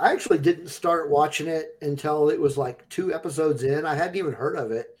 I actually didn't start watching it until it was like 2 episodes in. I hadn't even heard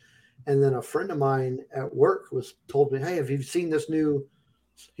of it. And then a friend of mine at work told me, hey, have you seen this new,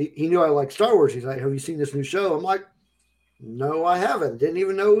 he knew I like Star Wars. He's like, have you seen this new show? I'm like, no, I haven't. Didn't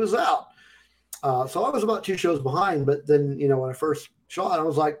even know it was out. So I was about 2 shows behind, but then, when I first saw it, I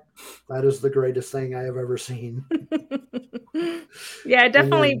was like, that is the greatest thing I have ever seen. Yeah, it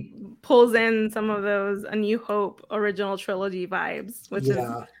definitely pulls in some of those A New Hope original trilogy vibes, which is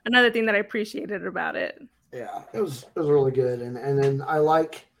another thing that I appreciated about it. Yeah, it was really good, and then I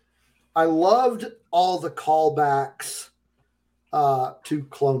loved all the callbacks to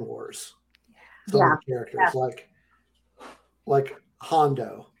Clone Wars. Some of the characters like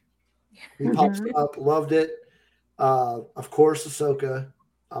Hondo, he pops up. Loved it. Of course, Ahsoka,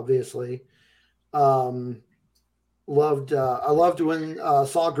 obviously. I loved when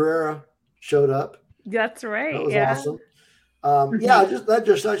Saw Gerrera showed up. That's right. That was awesome.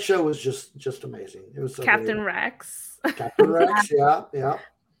 That show was just amazing. It was so Captain great. Rex. Captain Rex, yeah.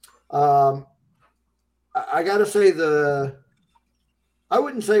 I gotta say I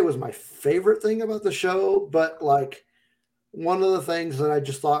wouldn't say it was my favorite thing about the show, but like one of the things that I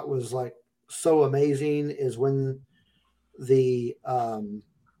just thought was like so amazing is when the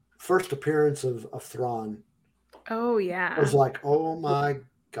first appearance of Thrawn. Oh yeah. I was like, oh my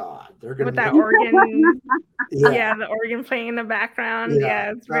God, they're gonna with that organ. Yeah, the organ playing in the background.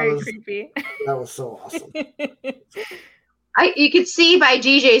 Yeah, it's very creepy. That was so awesome. You could see by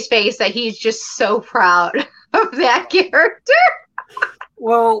DJ's face that he's just so proud of that character.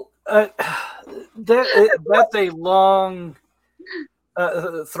 Well, that's a long.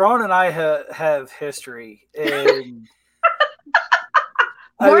 Thrawn and I have history, and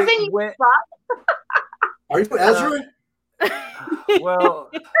more than you thought. Are you Ezra? Well,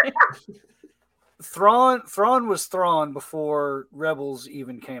 Thrawn was Thrawn before Rebels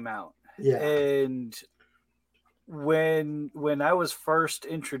even came out. Yeah, and when I was first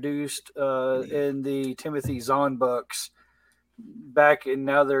introduced in the Timothy Zahn books back in,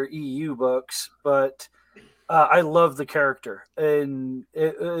 now they're EU books, but I love the character, and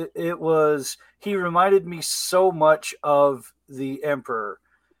it was, he reminded me so much of the Emperor,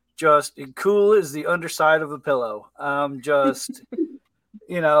 just cool as the underside of a pillow. Just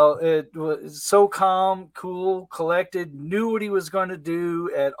it was so calm, cool, collected, knew what he was going to do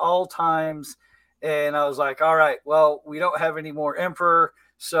at all times. And I was like, all right, well, we don't have any more Emperor,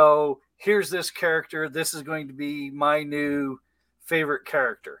 so here's this character. This is going to be my new favorite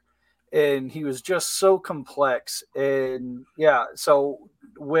character. And he was just so complex. And yeah, so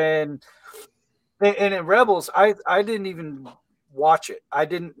in Rebels, I didn't even watch it. I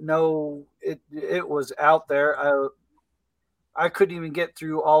didn't know it was out there. I couldn't even get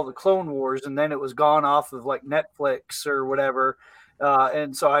through all the Clone Wars, and then it was gone off of like Netflix or whatever.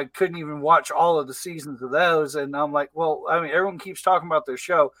 And so I couldn't even watch all of the seasons of those. And I'm like, well, I mean, everyone keeps talking about their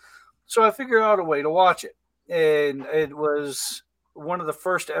show. So I figured out a way to watch it. And it was one of the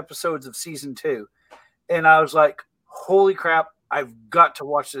first episodes of season 2. And I was like, holy crap, I've got to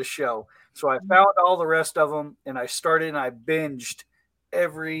watch this show. So I found all the rest of them, and I started and I binged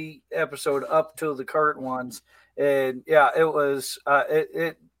every episode up to the current ones. And yeah, it was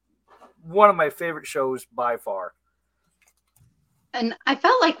one of my favorite shows by far. And I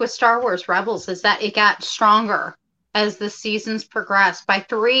felt like with Star Wars Rebels is that it got stronger as the seasons progressed. By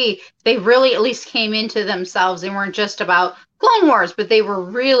 3, they really at least came into themselves. They weren't just about Clone Wars, but they were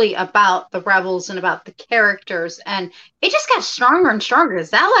really about the Rebels and about the characters. And it just got stronger and stronger. Because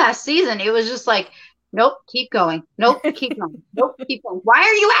that last season, it was just like, nope, keep going. Nope, keep going. Nope, keep going. Why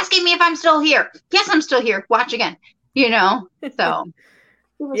are you asking me if I'm still here? Yes, I'm still here. Watch again. So...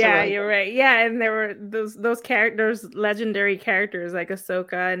 Yeah, you're right. Yeah, and there were those characters, legendary characters like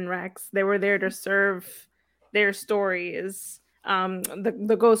Ahsoka and Rex. They were there to serve their stories,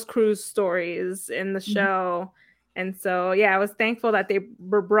 the Ghost Cruise stories in the show. And so, yeah, I was thankful that they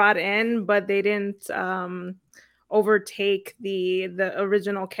were brought in, but they didn't overtake the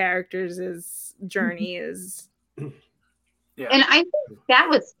original characters' journeys. Yeah. And I think that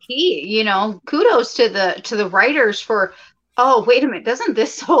was key. Kudos to the writers for. Oh, wait a minute. Doesn't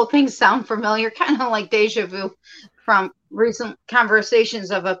this whole thing sound familiar? Kind of like deja vu from recent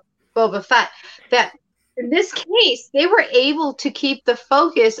conversations of a Boba Fett. That in this case, they were able to keep the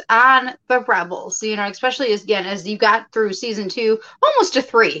focus on the Rebels, especially as you got through season 2, almost to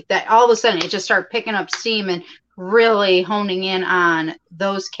 3, that all of a sudden it just started picking up steam and really honing in on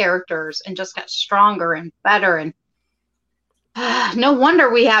those characters and just got stronger and better. And no wonder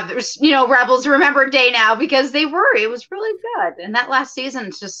we have, Rebels Remembered Day now, because it was really good. And that last season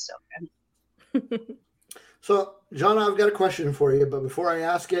is just so good. So, John, I've got a question for you, but before I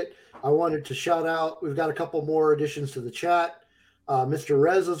ask it, I wanted to shout out, we've got a couple more additions to the chat. Mr.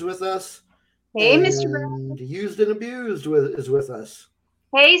 Rez is with us. Hey, Mr. Rez. Used and Abused is with us.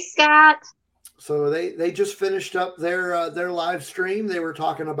 Hey, Scott. So they just finished up their live stream. They were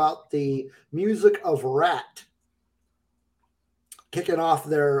talking about the music of Rat, kicking off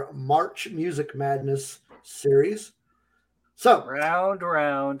their March Music Madness series. So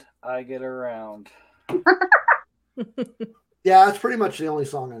round, I get around. Yeah, that's pretty much the only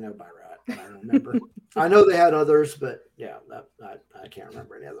song I know by Rat. I don't remember. I know they had others, but yeah, I can't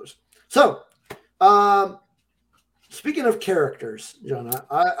remember any others. So, speaking of characters, Jonah,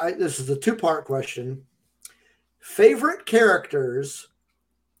 this is a 2-part question. Favorite characters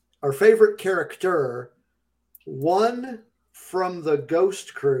or favorite character, 1 from the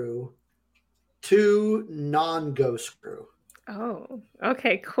Ghost Crew, 2 non-Ghost Crew. Oh,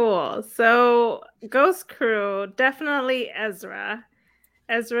 okay, cool. So Ghost Crew, definitely Ezra.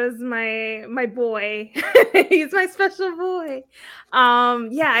 Ezra's my boy. He's my special boy.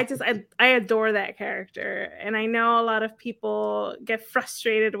 Yeah, I adore that character, and I know a lot of people get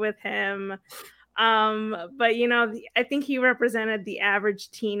frustrated with him. But I think he represented the average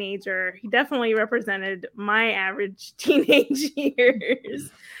teenager. He definitely represented my average teenage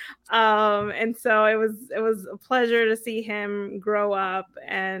years. And so it was a pleasure to see him grow up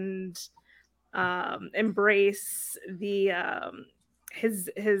and embrace the his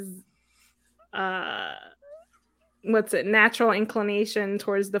natural inclination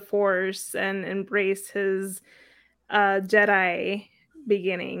towards the Force and embrace his Jedi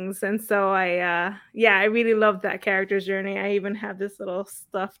beginnings. And so I really loved that character's journey. I even have this little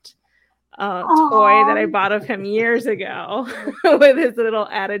stuffed toy that I bought of him years ago with his little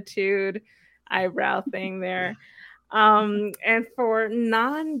attitude eyebrow thing there. And for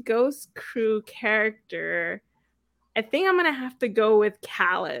non-Ghost Crew character, I think I'm gonna have to go with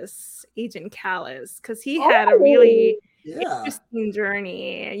Kallus, Agent Kallus, because he had a really interesting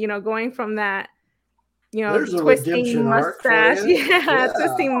journey. Going from that, twisting mustache,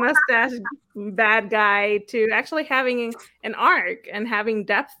 twisting mustache bad guy to actually having an arc and having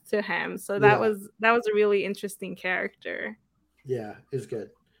depth to him. So that was a really interesting character. Yeah, it's good.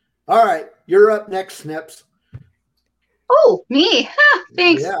 All right, you're up next, Snips. Oh, me?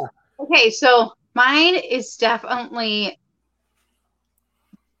 Thanks. Yeah. Okay, so mine is definitely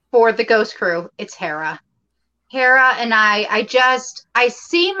for the Ghost Crew. It's Hera. Hera and I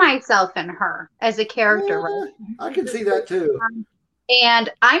see myself in her as a character. Right? I can see that too. And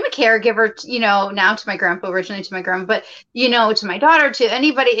I'm a caregiver, now to my grandpa, originally to my grandma, but to my daughter, to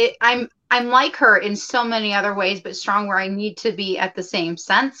anybody. I'm like her in so many other ways, but strong where I need to be at the same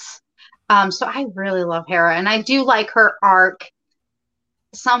sense. So I really love Hera, and I do like her arc.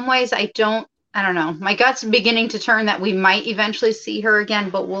 Some ways I don't know. My gut's beginning to turn that we might eventually see her again,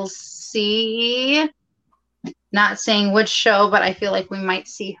 but we'll see. Not saying which show, but I feel like we might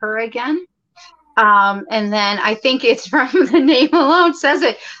see her again. And then I think it's from the name alone says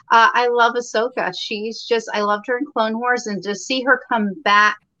it. I love Ahsoka. I loved her in Clone Wars, and to see her come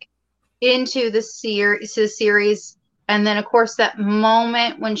back into the series. And then, of course, that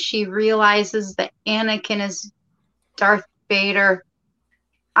moment when she realizes that Anakin is Darth Vader.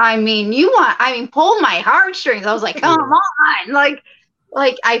 I mean, pull my heartstrings. I was like, come on. Like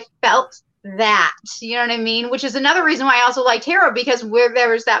I felt that, you know what I mean? Which is another reason why I also liked Hera, because where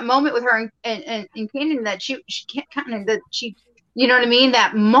there was that moment with her in Kanan that she can't kind of, that she, you know what I mean?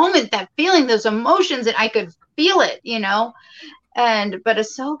 That moment, that feeling, those emotions, and I could feel it, but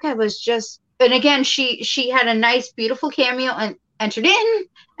Ahsoka was just, and again, she had a nice, beautiful cameo and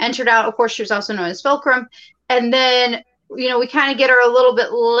entered out. Of course, she was also known as Fulcrum. And then, we kind of get her a little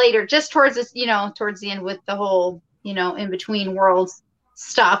bit later, just towards this, towards the end with the whole, in between worlds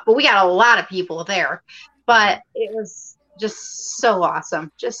stuff. But we got a lot of people there. But it was just so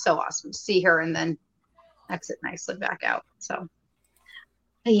awesome to see her and then exit nicely back out. So,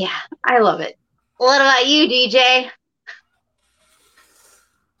 yeah, I love it. What about you, DJ?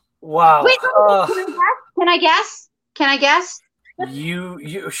 Wow. Wait, can I guess?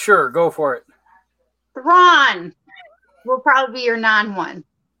 You sure, go for it. Thrawn will probably be your non one.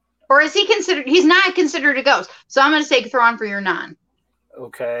 Or is he considered? He's not considered a ghost. So I'm going to say Thrawn for your non.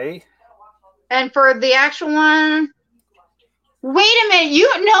 Okay. And for the actual one, wait a minute.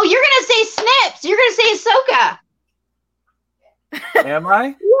 You're going to say Snips. You're going to say Ahsoka. Am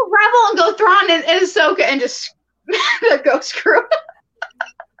I? You rebel and go Thrawn and Ahsoka and just the Ghost Crew.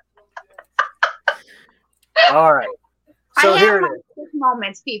 All right. So here it is.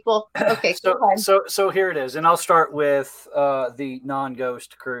 Moments, people. Okay. So here it is, and I'll start with the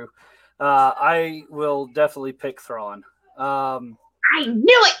non-Ghost Crew. I will definitely pick Thrawn. I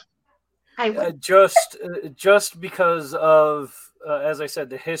knew it. Just because of, as I said,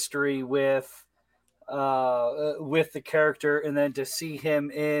 the history with the character, and then to see him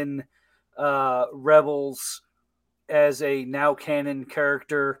in Rebels as a now canon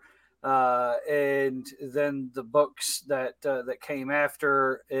character. And then the books that came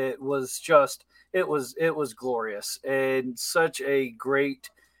after, it was glorious and such a great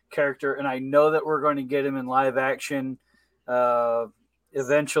character. And I know that we're going to get him in live action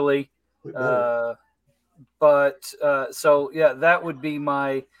eventually. So yeah, that would be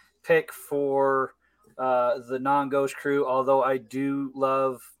my pick for the non-Ghost crew. Although I do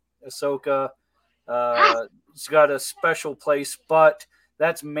love Ahsoka, it's got a special place, but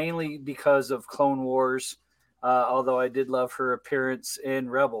that's mainly because of Clone Wars. Although I did love her appearance in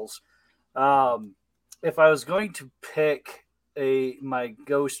Rebels. If I was going to pick my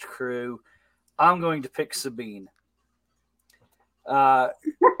Ghost crew, I'm going to pick Sabine.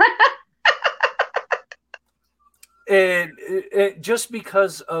 And just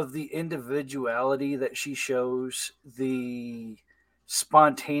because of the individuality that she shows, the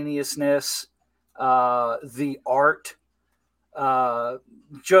spontaneousness, the art,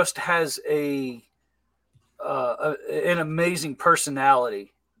 just has an amazing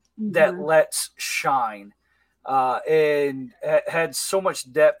personality that lets shine, and had so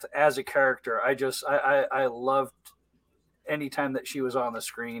much depth as a character. I loved any time that she was on the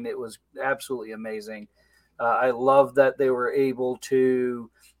screen. It was absolutely amazing. I love that they were able to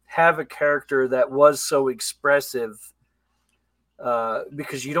have a character that was so expressive,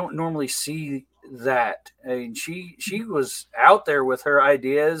 because you don't normally see that. I mean, she was out there with her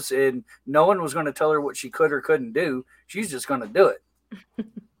ideas, and no one was going to tell her what she could or couldn't do. She's just going to do it.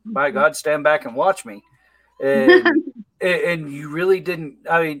 By God, stand back and watch me. And you really didn't.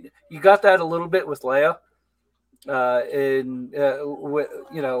 I mean, you got that a little bit with Leia.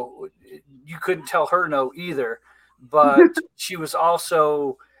 You couldn't tell her no either, but she was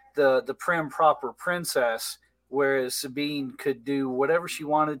also the prim proper princess, whereas Sabine could do whatever she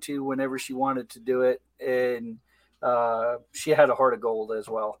wanted to whenever she wanted to do it, and she had a heart of gold as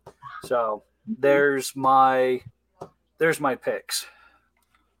well. So there's my picks.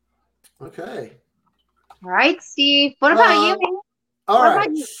 Okay. All right, Steve. What about you, man? All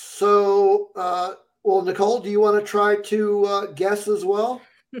right. So, well, Nicole, do you want to try to guess as well?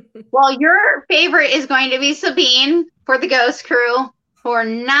 Well, your favorite is going to be Sabine for the Ghost crew. For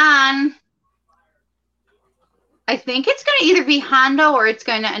non, I think it's going to either be Hondo or it's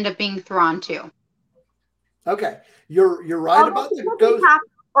going to end up being Thrawn too. Okay, you're right about the Ghost,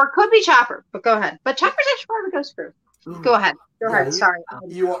 or it could be Chopper. But go ahead. But Chopper's actually part of the Ghost crew. Go ahead. Go ahead. Sorry.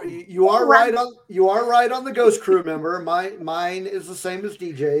 You are right on the Ghost crew member. Mine is the same as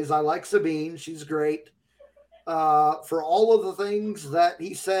DJ's. I like Sabine. She's great. For all of the things that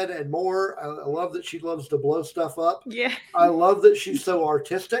he said and more, I love that she loves to blow stuff up. Yeah. I love that she's so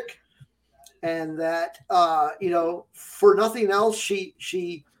artistic, and that for nothing else,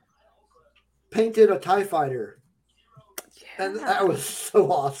 she painted a TIE fighter, and that was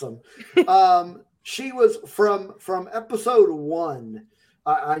so awesome. She was from episode 1.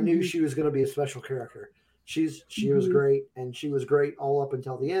 I knew she was going to be a special character. She was great, and she was great all up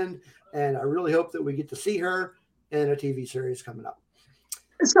until the end. And I really hope that we get to see her in a TV series coming up.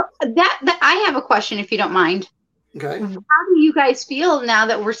 So that I have a question, if you don't mind. Okay. How do you guys feel now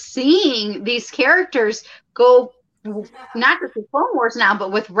that we're seeing these characters go, not just with Clone Wars now,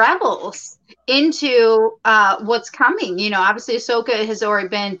 but with Rebels into what's coming? You know, obviously Ahsoka has already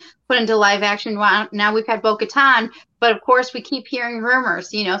been put into live action. Now we've had Bo-Katan, but of course we keep hearing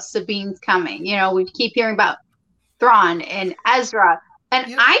rumors. You know, Sabine's coming. You know, we keep hearing about Thrawn and Ezra.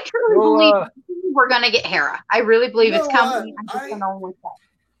 And I truly believe we're going to get Hera. I really believe it's coming.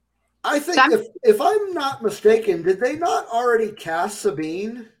 I think if I'm not mistaken, did they not already cast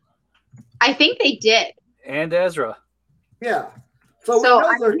Sabine? I think they did. And Ezra. Yeah. So we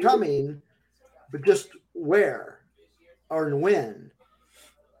know they're coming, but just where or when?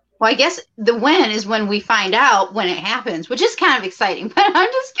 Well, I guess the when is when we find out when it happens, which is kind of exciting. But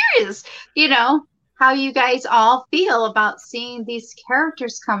I'm just curious, you know, how you guys all feel about seeing these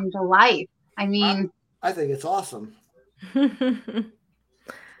characters come to life. I mean, I think it's awesome. For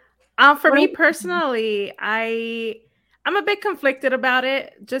me personally, I'm a bit conflicted about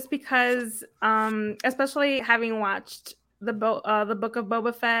it, just because, especially having watched the Book of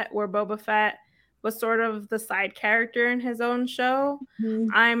Boba Fett, where Boba Fett was sort of the side character in his own show.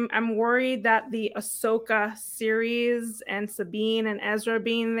 I'm worried that the Ahsoka series and Sabine and Ezra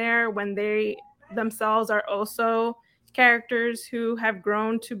being there, when they themselves are also characters who have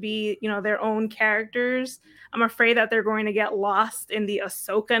grown to be, you know, their own characters, I'm afraid that they're going to get lost in the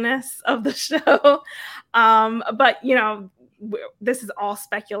Ahsoka-ness of the show. But, you know, this is all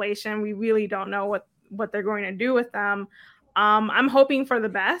speculation. We really don't know what they're going to do with them. I'm hoping for the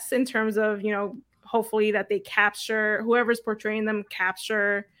best in terms of, you know, hopefully that they capture, whoever's portraying them,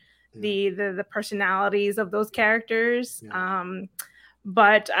 capture the personalities of those characters.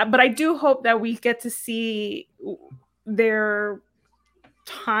 But I do hope that we get to see their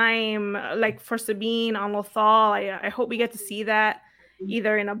time, like for Sabine on Lothal. I hope we get to see that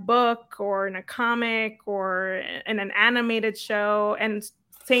either in a book or in a comic or in an animated show. And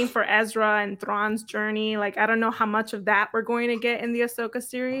same for Ezra and Thrawn's journey. Like, I don't know how much of that we're going to get in the Ahsoka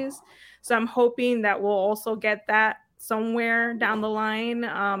series. So I'm hoping that we'll also get that somewhere down the line.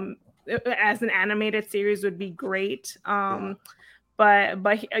 As an animated series would be great.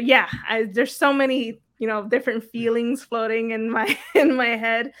 But yeah, there's so many, different feelings floating in my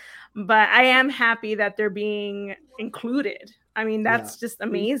head. But I am happy that they're being included. I mean, that's just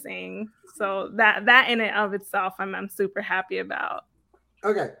amazing. So that in and of itself, I'm super happy about.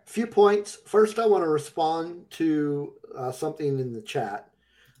 Okay, few points. First, I want to respond to something in the chat.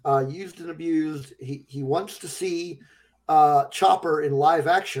 Used and abused. He wants to see Chopper in live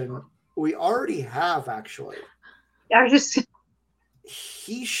action. We already have, actually.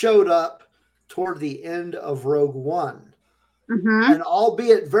 He showed up toward the end of Rogue One. Mm-hmm. And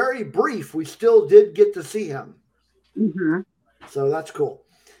albeit very brief, we still did get to see him. Mm-hmm. So that's cool.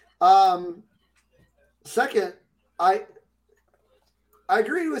 Second, I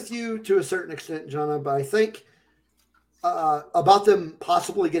agree with you to a certain extent, Jonna, but I think about them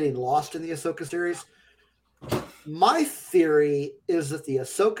possibly getting lost in the Ahsoka series. My theory is that the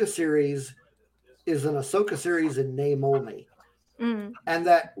Ahsoka series is an Ahsoka series in name only. And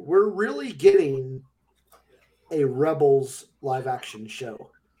that we're really getting a Rebels live action show.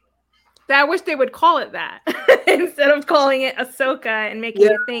 I wish they would call it that instead of calling it Ahsoka and making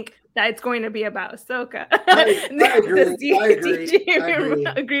you think that it's going to be about Ahsoka. I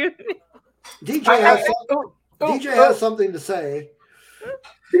agree with me. DJ has something to say.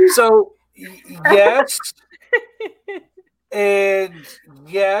 So, yes. And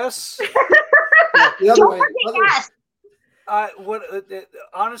yes. The other way.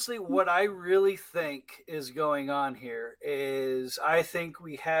 Honestly, what I really think is going on here is I think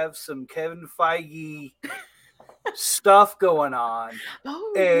we have some Kevin Feige stuff going on,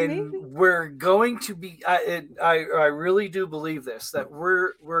 and we're going to be. I really do believe this, that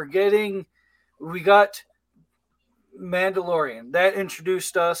we got Mandalorian that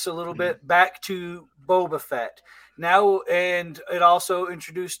introduced us a little bit back to Boba Fett. Now, and it also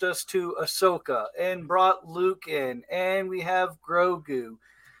introduced us to Ahsoka and brought Luke in, and we have Grogu.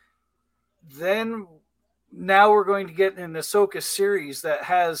 Then now we're going to get an Ahsoka series that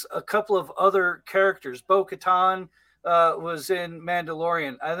has a couple of other characters. Bo-Katan was in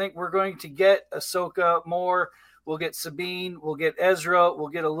Mandalorian. I think we're going to get Ahsoka more. We'll get Sabine. We'll get Ezra. We'll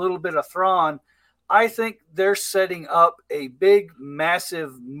get a little bit of Thrawn. I think they're setting up a big,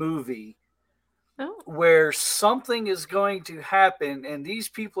 massive movie where something is going to happen, and these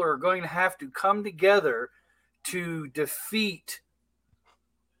people are going to have to come together to defeat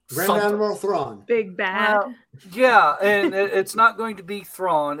Grand Admiral Thrawn. Big bad. Yeah, and it's not going to be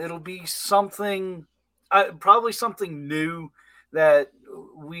Thrawn. It'll be something, probably something new that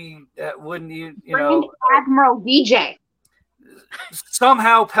we wouldn't, Admiral DJ.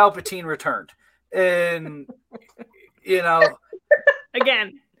 Somehow Palpatine returned. And,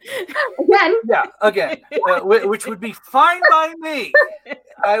 Again. Yeah, again, which would be fine by me.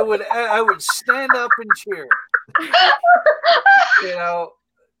 I would stand up and cheer.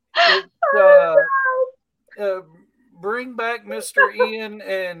 Bring back Mr. Ian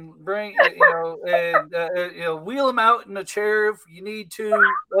and bring wheel him out in a chair if you need to.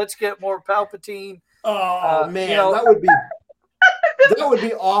 Let's get more Palpatine. Oh man, that would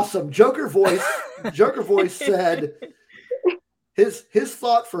be awesome. Joker voice said his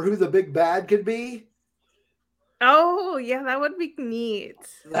thought for who the big bad could be. Oh yeah, that would be neat.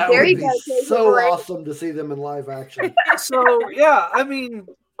 That would be so awesome to see them in live action. So yeah, I mean,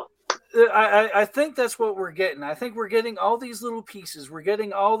 I think that's what we're getting. I think we're getting all these little pieces. We're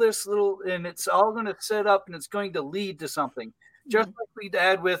getting all this little, and it's all going to set up, and it's going to lead to something. Just like we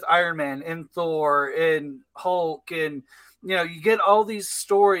had with Iron Man and Thor and Hulk, and you get all these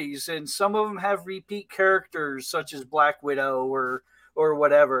stories, and some of them have repeat characters, such as Black Widow or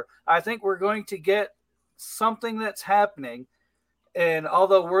whatever. I think we're going to get something that's happening, and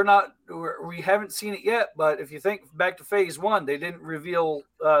although we haven't seen it yet, but if you think back to Phase 1, they didn't reveal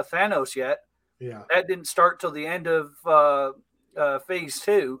Thanos yet. Yeah, that didn't start till the end of Phase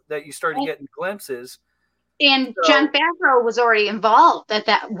 2 that you started getting glimpses. And Jon Favreau was already involved at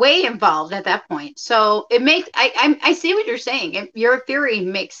that point. So it makes I see what you're saying. Your theory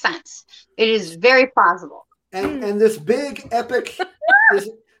makes sense. It is very plausible. And this big epic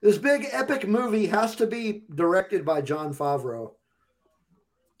this big epic movie has to be directed by Jon Favreau.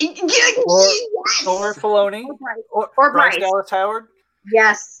 Or Filoni. Or Bryce Dallas Howard.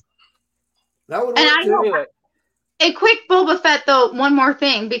 Yes. That would work too. A quick Boba Fett, though, one more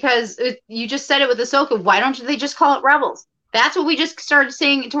thing, because you just said it with Ahsoka. Why don't they just call it Rebels? That's what we just started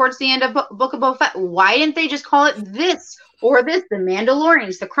saying towards the end of Book of Boba Fett. Why didn't they just call it this or this? The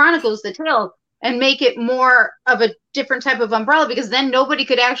Mandalorians, the Chronicles, the Tales, and make it more of a different type of umbrella, because then nobody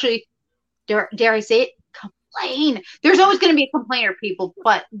could actually, dare I say it, complain. There's always going to be a complainer, people,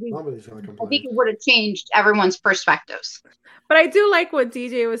 but nobody's going to complain. I think it would have changed everyone's perspectives. But I do like what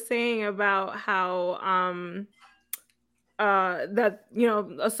DJ was saying about how that, you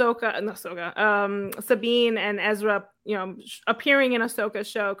know, Sabine and Ezra, you know, appearing in Ahsoka's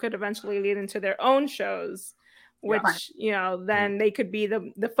show could eventually lead into their own shows, which, you know, then they could be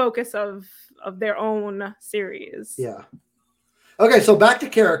the focus of their own series. Yeah. Okay, so back to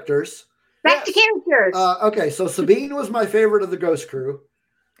characters. Back to characters. Okay, so Sabine was my favorite of the Ghost Crew.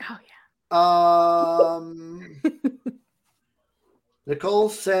 Oh, yeah. Nicole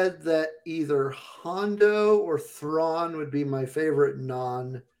said that either Hondo or Thrawn would be my favorite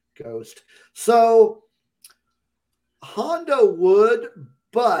non-Ghost. So Hondo would,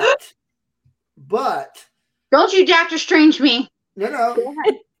 but don't you Doctor Strange me? No.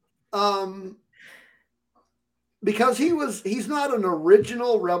 Because he's not an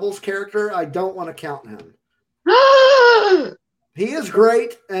original Rebels character, I don't want to count him. He is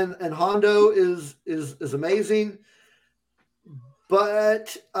great, and Hondo is amazing.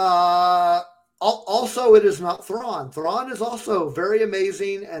 But also, it is not Thrawn. Thrawn is also very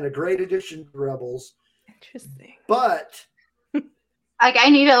amazing and a great addition to Rebels. Interesting. But like, I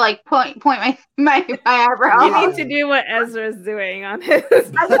need to point my eyebrow. You need to do what Ezra's doing on his.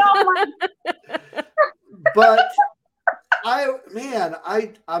 But I'm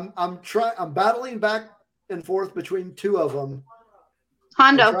battling back and forth between two of them.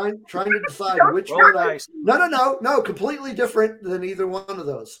 Hondo. Trying to decide which one. No, completely different than either one of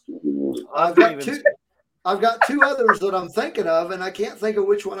those. I've got two others that I'm thinking of, and I can't think of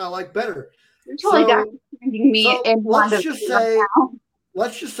which one I like better. Let's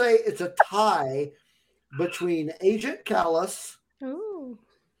just say it's a tie between Agent Kallus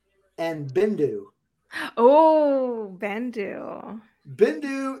and Bendu. Oh, Bendu.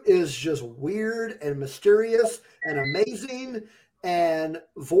 Bendu is just weird and mysterious and amazing, and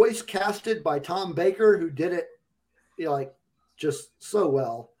voice casted by Tom Baker, who did it, you know, like, just so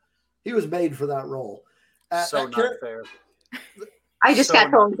well. He was made for that role. Not fair. I just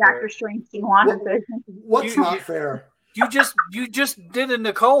got told Doctor Strange in WandaVision. What's not fair? You just did a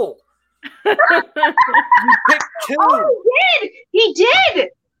Nicole. You picked two. Oh, he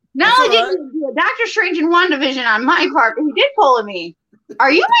did. Not only did he do a Doctor Strange in WandaVision on my part, but he did pull a me.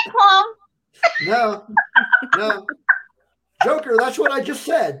 Are you my clone? No. Joker, that's what I just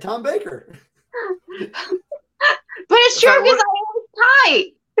said. Tom Baker. But it's true because I was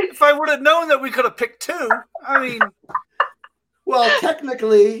tight. If I would have known that we could have picked two, I mean. Well,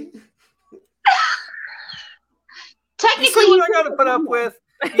 technically. You see what I got to put up with?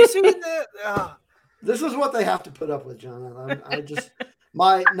 You see that? This is what they have to put up with, John.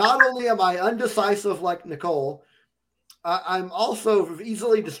 Not only am I undecisive like Nicole, I'm also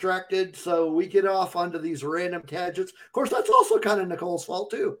easily distracted, so we get off onto these random tangents. Of course, that's also kind of Nicole's fault,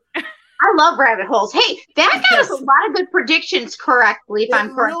 too. I love rabbit holes. Hey, that got us a lot of good predictions correctly, if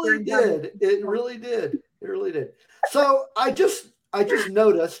I'm correct. It really did. So I just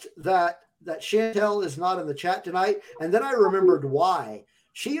noticed that Chantel is not in the chat tonight, and then I remembered why.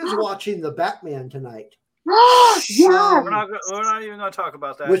 She is watching the Batman tonight. Yeah. We're not even going to talk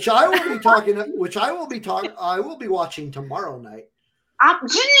about that. Which I will be watching tomorrow night. I'm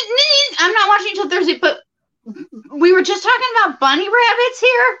not watching until Thursday, but we were just talking about bunny rabbits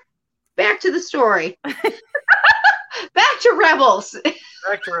here. Back to the story. Back to Rebels.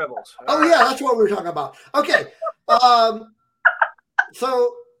 Back to Rebels. Oh, yeah, that's what we were talking about. Okay.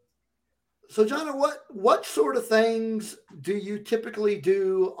 So Jonna, what sort of things do you typically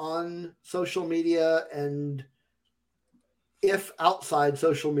do on social media, and if outside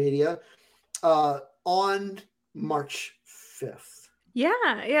social media, on March 5th?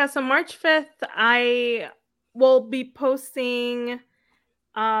 Yeah. So March 5th, I will be posting,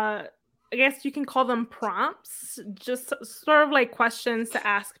 I guess you can call them prompts, just sort of like questions to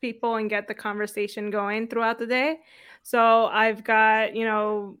ask people and get the conversation going throughout the day. So I've got,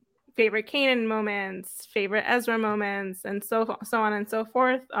 favorite Kanan moments, favorite Ezra moments, and so on and so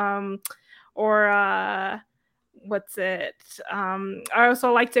forth. I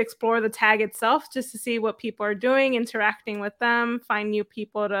also like to explore the tag itself just to see what people are doing, interacting with them, find new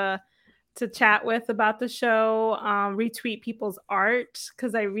people to chat with about the show, retweet people's art,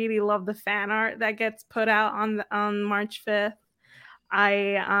 because I really love the fan art that gets put out on March 5th.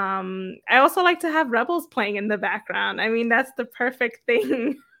 I also like to have Rebels playing in the background. I mean, that's the perfect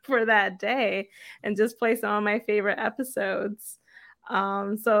thing for that day and just play some of my favorite episodes.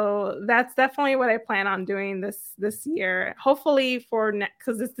 So that's definitely what I plan on doing this year. Hopefully for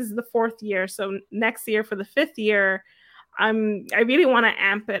because this is the 4th year. So next year for the 5th year, I really want to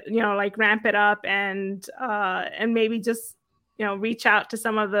ramp it up and maybe just, reach out to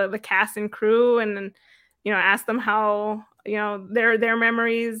some of the cast and crew and, ask them how, their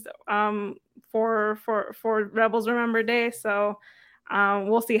memories, for Rebels Remember Day. So,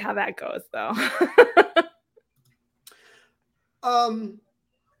 we'll see how that goes though.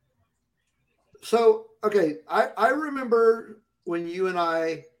 So, okay. I remember when you and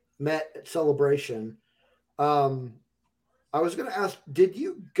I met at Celebration, I was going to ask, did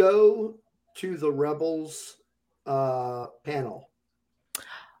you go to the Rebels panel?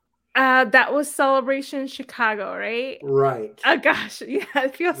 That was Celebration Chicago, right? Right. Oh gosh, yeah,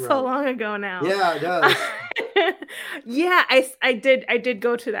 it feels so long ago now. Yeah, it does. Yeah, I did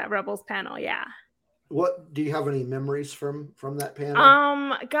go to that Rebels panel. Yeah. What do you have any memories from that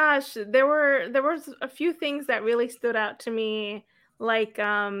panel? Gosh, there was a few things that really stood out to me, like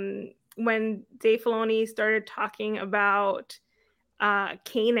when Dave Filoni started talking about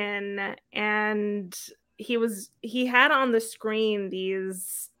Kanan, and he had on the screen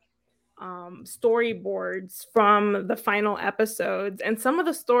these storyboards from the final episodes, and some of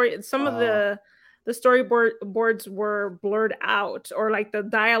the storyboards were blurred out, or like the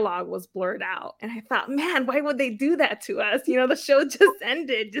dialogue was blurred out. And I thought, man, why would they do that to us? The show just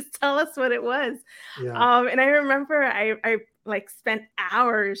ended. Just tell us what it was. Yeah. And I remember I like spent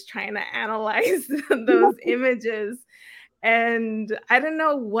hours trying to analyze those images. And I don't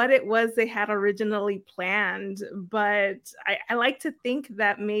know what it was they had originally planned, but I like to think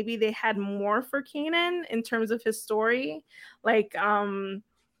that maybe they had more for Kanan in terms of his story. Like,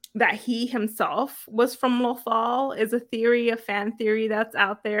 that he himself was from Lothal is a fan theory that's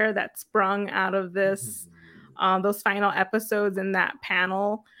out there that sprung out of those final episodes in that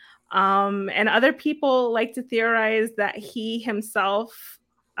panel. And other people like to theorize that he himself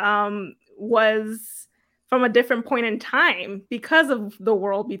was from a different point in time because of the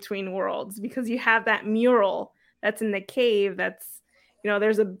World Between Worlds, because you have that mural that's in the cave. That's,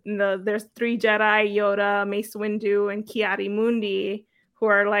 there's 3 Jedi, Yoda, Mace Windu, and Ki-Adi-Mundi, who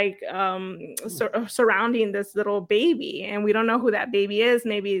are like surrounding this little baby, and we don't know who that baby is.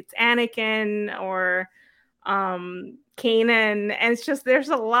 Maybe it's Anakin or Kanan, and it's just, there's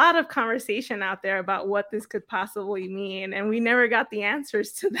a lot of conversation out there about what this could possibly mean, and we never got the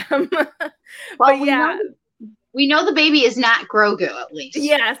answers to them. But yeah, we know the baby is not Grogu, at least.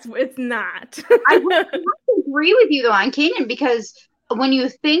 Yes, it's not. I would agree with you though on Kanan, because when you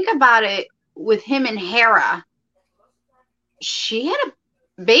think about it, with him and Hera, she had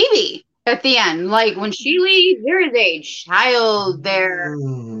a baby at the end. Like when she leaves, there is a child there.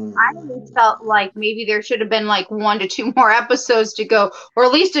 I always felt like maybe there should have been like 1 to 2 more episodes to go, or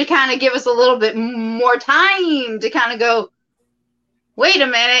at least to kind of give us a little bit more time to kind of go, wait a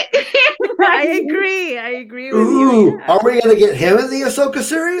minute. I agree with you. Yeah. Are we going to get him in the Ahsoka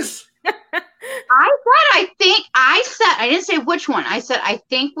series? I didn't say which one. I said, I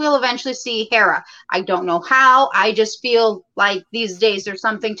think we'll eventually see Hera. I don't know how. I just feel like these days there's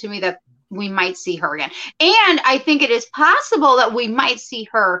something to me that we might see her again. And I think it is possible that we might see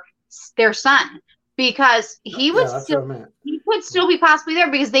their son, because he could still be possibly there,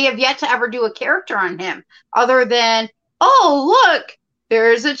 because they have yet to ever do a character on him other than, oh, look,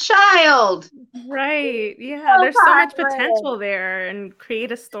 there's a child. Right. Yeah. There's so much potential there, and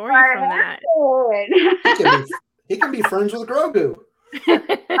create a story from that. He can be friends with Grogu.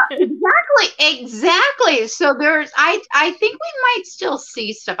 Exactly. So I think we might still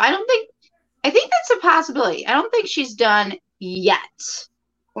see stuff. I think that's a possibility. I don't think she's done yet.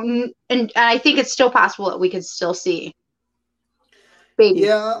 And I think it's still possible that we could still see baby.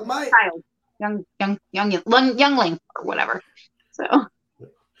 Yeah, child. Youngling or whatever. So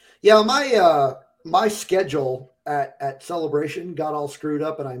yeah, my schedule at Celebration got all screwed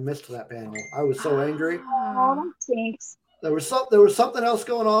up, and I missed that panel. I was so angry. Oh, that stinks. There was something else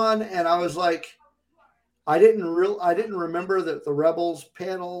going on, and I was like, I didn't remember that the Rebels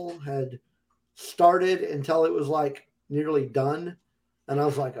panel had started until it was like nearly done, and I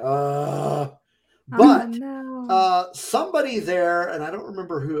was like, But somebody there, and I don't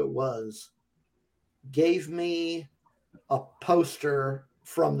remember who it was, gave me a poster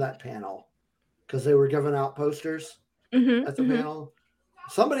from that panel, because they were giving out posters at the panel.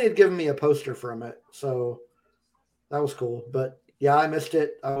 Somebody had given me a poster from it, so that was cool. But yeah, I missed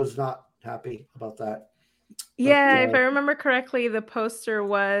it. I was not happy about that. Yeah, if I remember correctly, the poster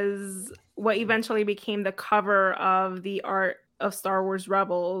was what eventually became the cover of the art of Star Wars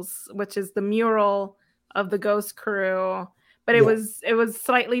Rebels, which is the mural of the Ghost Crew. But it was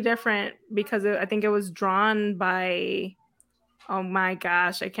slightly different because I think it was drawn by, oh my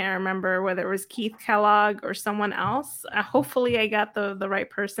gosh, I can't remember whether it was Keith Kellogg or someone else. Hopefully I got the right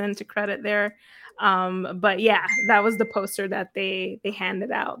person to credit there. But yeah, that was the poster that they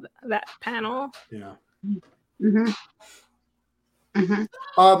handed out, that panel. Yeah. Mm-hmm.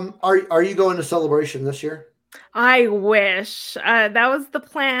 Mm-hmm. Are you going to Celebration this year? I wish. That was the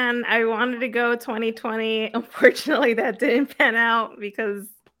plan. I wanted to go 2020. Unfortunately, that didn't pan out because,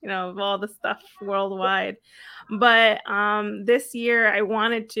 of all the stuff worldwide. But this year I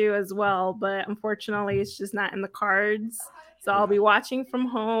wanted to as well, but unfortunately it's just not in the cards. So I'll be watching from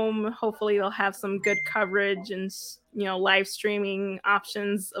home. Hopefully they'll have some good coverage and, live streaming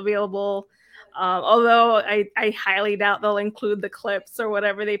options available. Although I highly doubt they'll include the clips or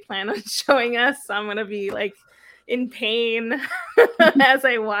whatever they plan on showing us. So I'm going to be like in pain as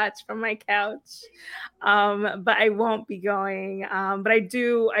I watch from my couch. But I won't be going. But I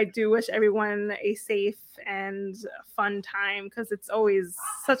do wish everyone a safe and fun time because it's always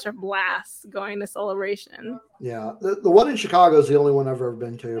such a blast going to Celebration. Yeah. The one in Chicago is the only one I've ever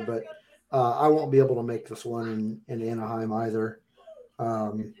been to, but I won't be able to make this one in Anaheim either.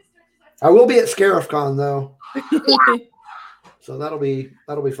 I will be at ScarifCon though. So that'll be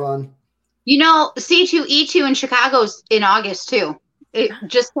fun. C2E2 in Chicago's in August too.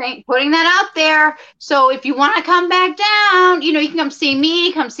 Just putting that out there. So if you want to come back down, you can come see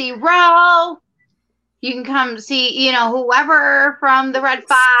me, come see Ro. You can come see, whoever from the Red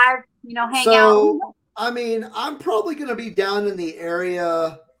 5, hang out. I mean, I'm probably going to be down in the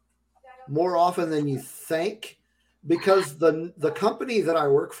area more often than you think because the company that I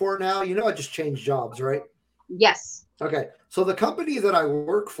work for now, I just changed jobs, right? Yes. Okay. So the company that I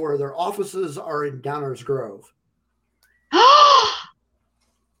work for, their offices are in Downers Grove.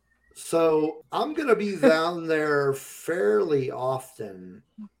 So I'm going to be down there fairly often.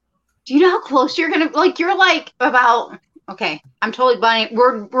 Do you know how close you're going to, you're about, okay, I'm totally bunny.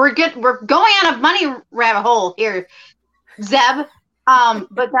 We're good. We're going on a money rabbit hole here, Zeb.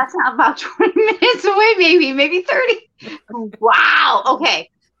 But that's not about 20 minutes away, maybe 30. Wow.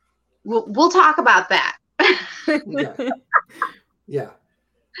 Okay. We'll talk about that. Yeah.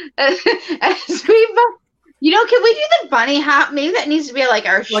 As we, can we do the bunny hop? Maybe that needs to be like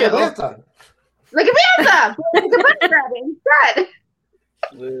our show. Like a bathtub. Like a bunny rabbit instead.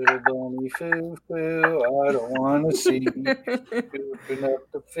 Little bunny foo-foo, I don't want to see you up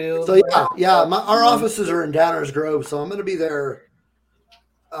the field. So our offices are in Downers Grove, so I'm going to be there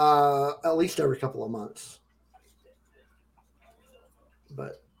at least every couple of months.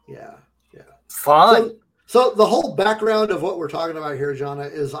 But yeah. Fun. So the whole background of what we're talking about here,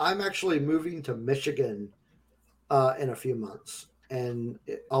 Jonna, is I'm actually moving to Michigan in a few months, and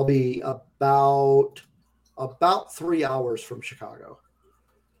I'll be about 3 hours from Chicago.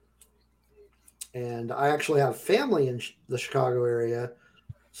 And I actually have family in the Chicago area,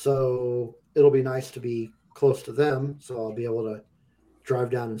 so it'll be nice to be close to them. So I'll be able to drive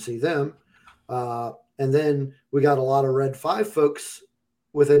down and see them. And then we got a lot of Red 5 folks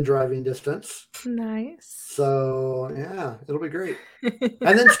within driving distance. Nice. So yeah, it'll be great.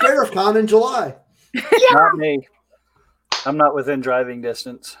 And then ScarifCon in July. Not me. I'm not within driving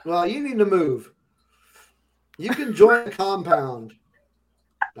distance. Well, you need to move. You can join the compound.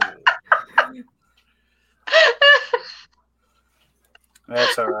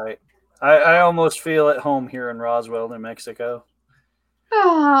 That's all right. I almost feel at home here in Roswell, New Mexico.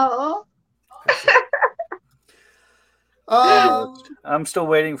 Oh. I'm still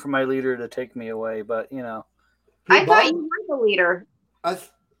waiting for my leader to take me away, but I thought you were the leader.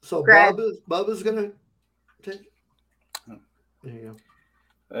 So Bub is gonna take. There you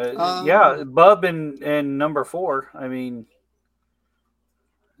go. Yeah, Bub and number 4. I mean,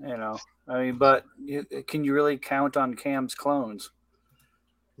 but can you really count on Cam's clones?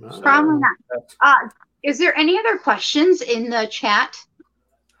 No. Probably not. Is there any other questions in the chat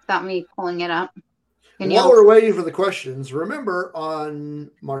without me pulling it up? While we're waiting for the questions, remember on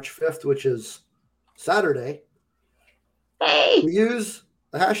March 5th, which is Saturday, we use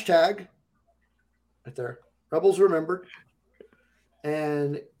the hashtag right there, Rebels Remembered,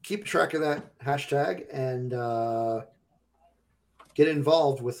 and keep track of that hashtag and get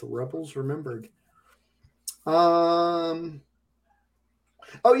involved with Rebels Remembered.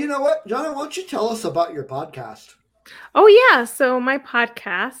 Oh, you know what, Jonna, why don't you tell us about your podcast? Oh, yeah. So my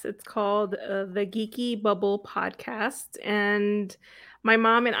podcast, it's called the Geeky Bubble Podcast. And my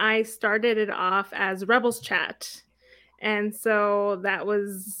mom and I started it off as Rebels Chat. And so that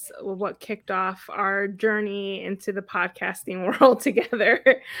was what kicked off our journey into the podcasting world together.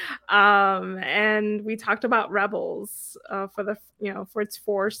 And we talked about Rebels for its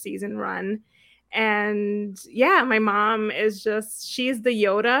 4-season run. And yeah, my mom is she's the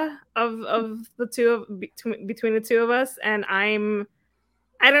Yoda of the between the two of us. And I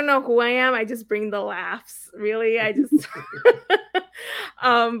don't know who I am. I just bring the laughs, really. I just,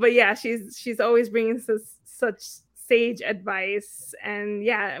 but yeah, she's always bringing such sage advice. And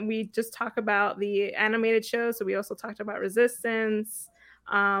yeah, we just talk about the animated show. So we also talked about Resistance,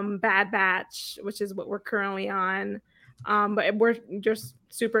 Bad Batch, which is what we're currently on. But we're just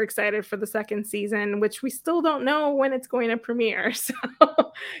super excited for the second season, which we still don't know when it's going to premiere. So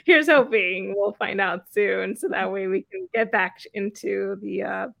here's hoping we'll find out soon. So that way we can get back into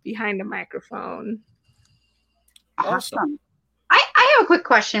the behind the microphone. Awesome. I have a quick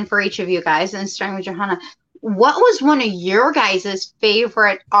question for each of you guys, and starting with Johanna. What was one of your guys'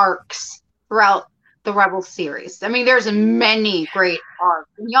 favorite arcs throughout the Rebels series? I mean, there's many great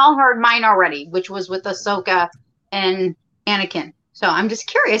arcs. And y'all heard mine already, which was with Ahsoka and Anakin. So I'm just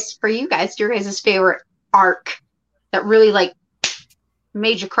curious for you guys, your guys' favorite arc that really like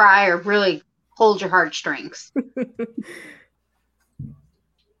made you cry or really pulled your heartstrings.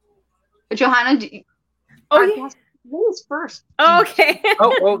 Johanna, who's first? Oh, okay.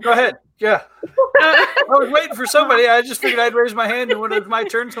 Well, go ahead. Yeah. I was waiting for somebody. I just figured I'd raise my hand, and when it was my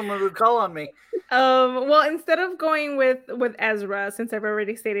turn, someone would call on me. Well, instead of going with Ezra, since I've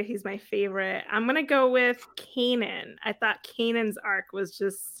already stated he's my favorite, I'm gonna go with Kanan. I thought Kanan's arc was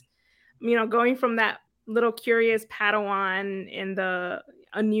just, going from that little curious Padawan in the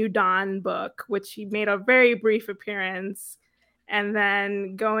A New Dawn book, which he made a very brief appearance, and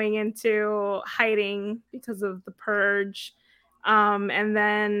then going into hiding because of the purge, and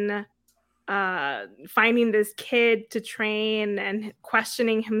then finding this kid to train and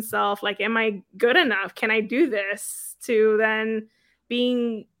questioning himself, like, am I good enough? Can I do this? To then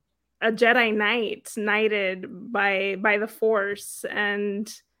being a Jedi knighted by the Force.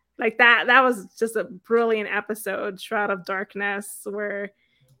 And like that was just a brilliant episode, Shroud of Darkness, where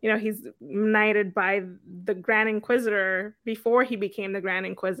he's knighted by the Grand Inquisitor before he became the Grand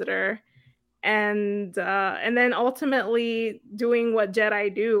Inquisitor, and then ultimately doing what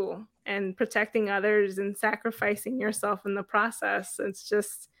Jedi do and protecting others and sacrificing yourself in the process. It's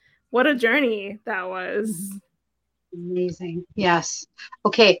just, what a journey that was. Amazing. Yes.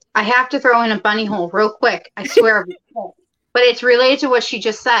 Okay, I have to throw in a bunny hole real quick. I swear. But it's related to what she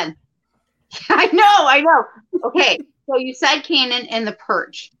just said. I know. Okay, so you said Kanan and the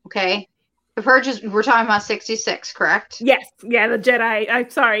Purge, okay? The Purge we're talking about 66, correct? Yes. Yeah, the Jedi.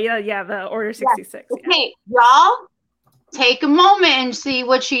 I'm sorry. Yeah, the Order 66. Yes. Okay, y'all, take a moment and see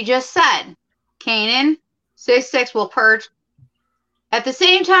what she just said. Kanan, 66 will purge. At the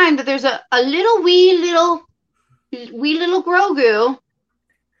same time that there's a wee little Grogu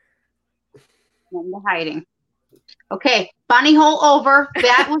in the hiding. Okay, bunny hole over.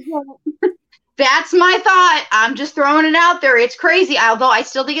 That was that's my thought. I'm just throwing it out there. It's crazy, although I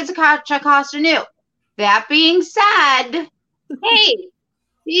still think it's a Jocasta Nu. That being said, hey,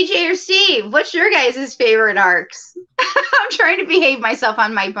 DJ or Steve, what's your guys' favorite arcs? I'm trying to behave myself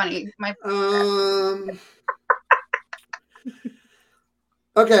on my bunny.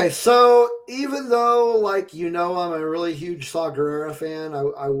 Okay, so even though, I'm a really huge Saw Gerrera fan,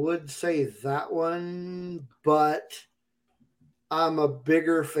 I would say that one, but I'm a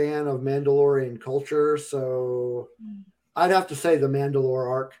bigger fan of Mandalorian culture, so I'd have to say the Mandalore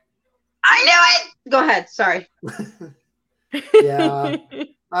arc. I knew it! Go ahead, sorry. Yeah.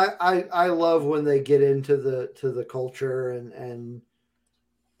 I love when they get into the culture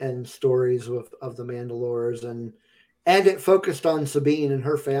and stories of the Mandalores, and it focused on Sabine and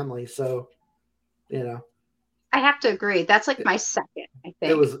her family, so I have to agree. That's like my second, I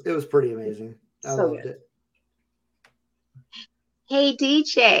think. It was pretty amazing. I loved it. Hey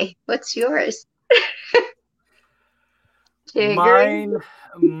DJ, what's yours?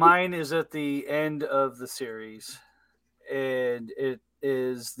 Mine is at the end of the series, and it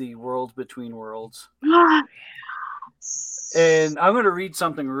is the World Between Worlds. And I'm going to read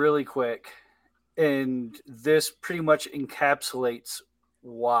something really quick, and this pretty much encapsulates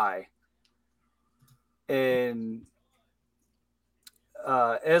why. And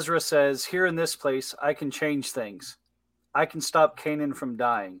Ezra says, "Here in this place, I can change things. I can stop Kanan from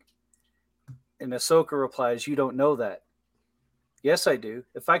dying." And Ahsoka replies, "You don't know that." "Yes, I do.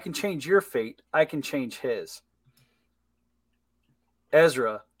 If I can change your fate, I can change his."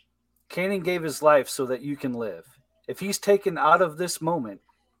 Ezra, Kanan gave his life so that you can live. If he's taken out of this moment,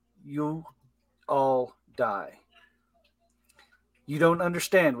 you all die. You don't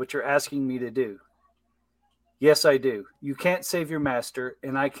understand what you're asking me to do. Yes, I do. You can't save your master,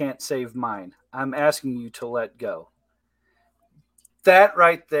 and I can't save mine. I'm asking you to let go. That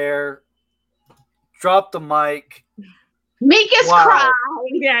right there, drop the mic. Make us cry.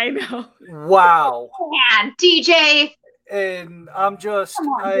 Yeah, I know. Wow. Man, DJ. And I'm just,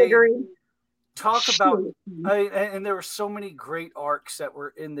 talk about, and there were so many great arcs that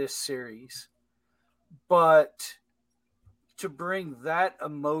were in this series, but to bring that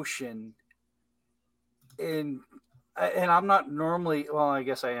emotion in, and I'm not normally, well, I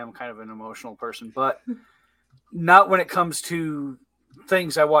guess I am kind of an emotional person, but not when it comes to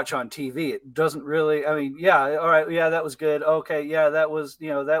things I watch on TV. It doesn't really, I mean, yeah, all right, yeah, that was good. Okay, yeah, that was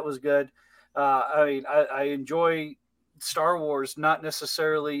good. I mean, I enjoy Star Wars, not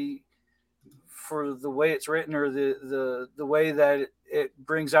necessarily for the way it's written or the way that it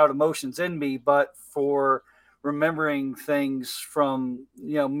brings out emotions in me, but for remembering things from,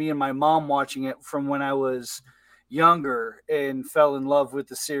 me and my mom watching it from when I was younger and fell in love with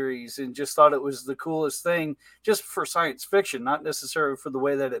the series and just thought it was the coolest thing just for science fiction, not necessarily for the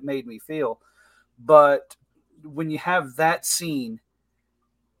way that it made me feel. But when you have that scene,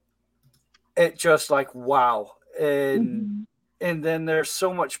 it just like, wow. And then there's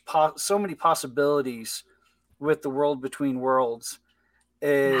so many possibilities with the world between worlds.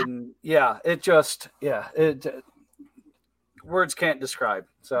 And words can't describe.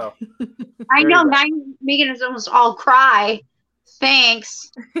 So I know now you're making us almost all cry.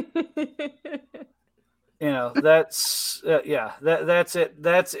 Thanks. That's that's it.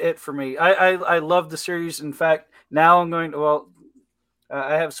 That's it for me. I love the series. In fact, now I'm going to,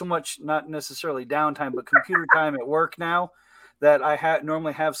 I have so much, not necessarily downtime, but computer time at work now that I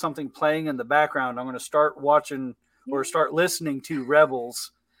normally have something playing in the background. I'm going to start watching or start listening to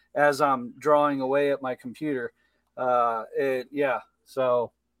Rebels as I'm drawing away at my computer.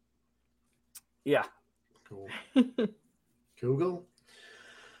 So yeah. Cool. Google.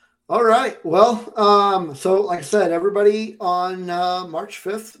 All right. Well, so like I said, everybody on March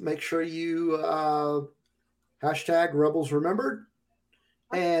 5th, make sure you hashtag Rebels Remembered.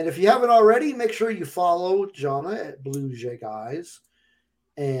 And if you haven't already, make sure you follow Jonna at Blue Jay Eyes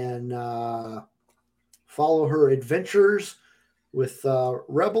and follow her adventures with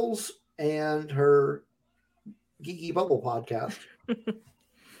Rebels and her Geeky Bubble podcast.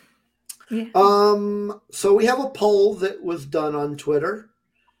 Yeah. So we have a poll that was done on Twitter,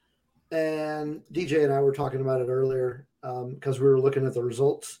 and DJ and I were talking about it earlier because we were looking at the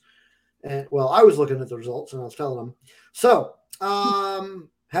results. And I was looking at the results and I was telling them. So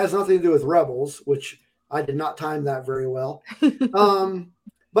has nothing to do with Rebels, which I did not time that very well.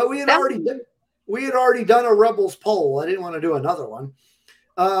 But we had already done a Rebels poll. I didn't want to do another one.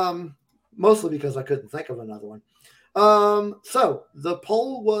 Mostly because I couldn't think of another one. So the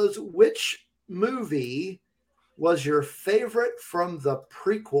poll was, which movie was your favorite from the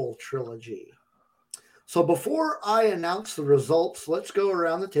prequel trilogy? So before I announce the results, let's go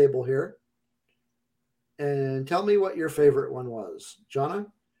around the table here and tell me what your favorite one was. Jonna?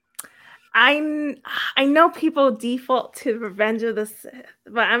 I know people default to Revenge of the Sith,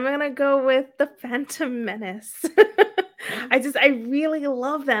 but I'm going to go with The Phantom Menace. I really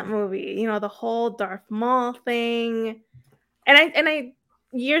love that movie. The whole Darth Maul thing. And I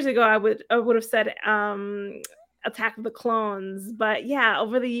years ago I would have said Attack of the Clones, but yeah,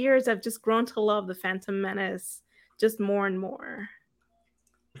 over the years I've just grown to love The Phantom Menace just more and more.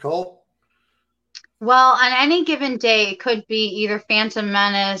 Nicole? Well, on any given day, it could be either Phantom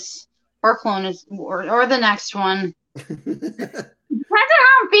Menace or Clone or the next one. Depends on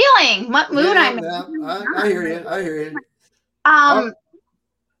how I'm feeling, what mood I'm in. I hear you. I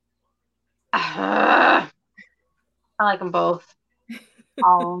like them both.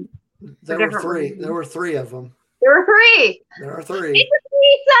 There were three. There were three of them. There were three. There are three. It's a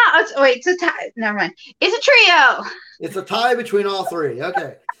pizza. It's a tie. Never mind. It's a trio. It's a tie between all three.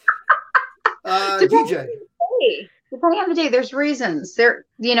 Okay. DJ. Depending on the day, there's reasons. I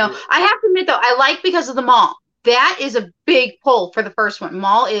have to admit though, I like because of the Maul. That is a big pull for the first one.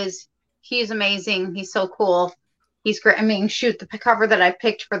 Maul he's amazing. He's so cool. He's great. I mean, shoot, the cover that I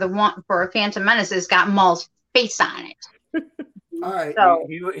picked for Phantom Menace has got Maul's face on it. All right. So,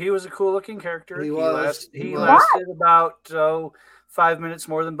 he was a cool looking character. He lasted about 5 minutes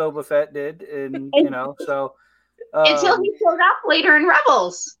more than Boba Fett did, and so until he showed up later in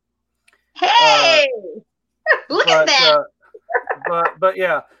Rebels. Hey, look at that. But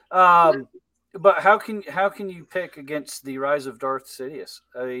yeah. But how can you pick against the Rise of Darth Sidious?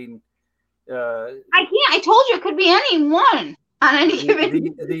 I mean, I can't. I told you it could be any one on any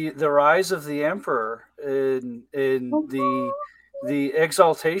given. The Rise of the Emperor in the the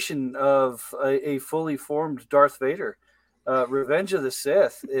exaltation of a fully formed Darth Vader. Revenge of the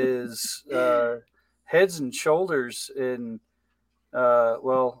Sith is heads and shoulders in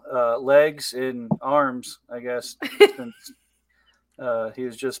legs and arms, I guess, since he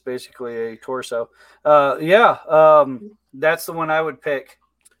was just basically a torso. That's the one I would pick.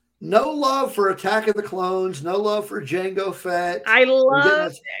 No love for Attack of the Clones. No love for Jango Fett. I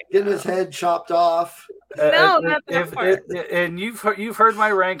love getting his head chopped off. Not that part. And you've heard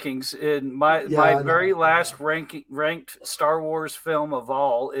my rankings. In my very last ranked Star Wars film of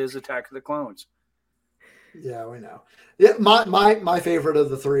all is Attack of the Clones. Yeah, we know. Yeah, my favorite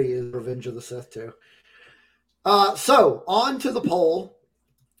of the three is Revenge of the Sith too. So on to the poll.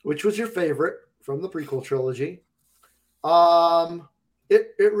 Which was your favorite from the prequel trilogy?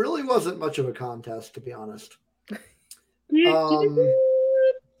 It really wasn't much of a contest, to be honest.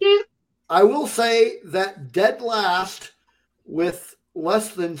 I will say that dead last, with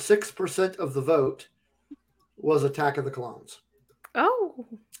less than 6% of the vote, was Attack of the Clones.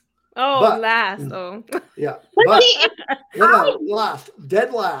 Last. Yeah. But,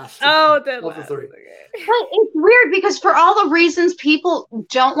 dead last. Oh, dead last. Of the three. Okay. But it's weird because for all the reasons people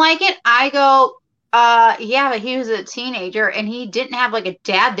don't like it, I go, but he was a teenager and he didn't have like a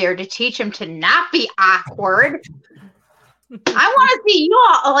dad there to teach him to not be awkward. I want to see you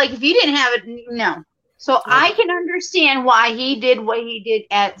all, like, if you didn't have it, no. So okay. I can understand why he did what he did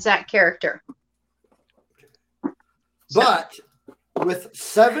at that character. But with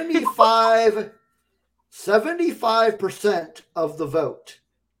 75% of the vote,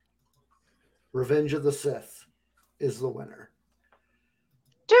 Revenge of the Sith is the winner.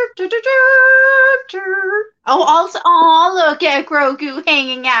 Look at Grogu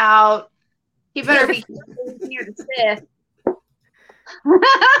hanging out. He better be near the Sith.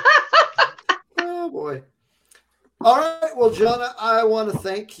 Oh boy. All right, well, Jonah, I want to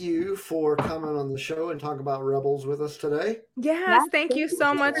thank you for coming on the show and talk about Rebels with us today. Yes, thank you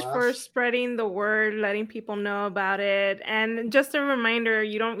so much for spreading the word, letting people know about it. And just a reminder,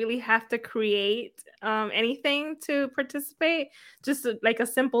 you don't really have to create anything to participate. Just like a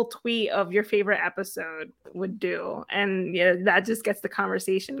simple tweet of your favorite episode would do. And yeah, that just gets the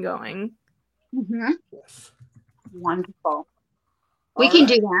conversation going. Mm-hmm. Yes. Wonderful. We can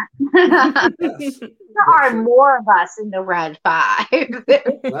do that. Yes. There are more of us in the Red 5.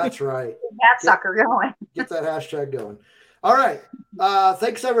 That's right. That sucker going. Get that hashtag going. All right.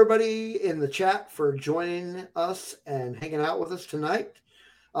 Thanks, everybody in the chat for joining us and hanging out with us tonight.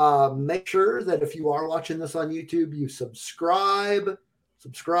 Make sure that if you are watching this on YouTube, you subscribe,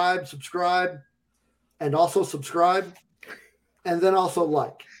 and also subscribe, and then also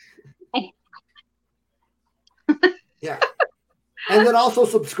like. Yeah. And then also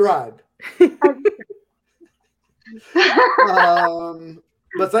subscribe.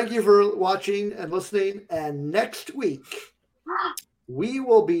 But thank you for watching and listening. And next week, we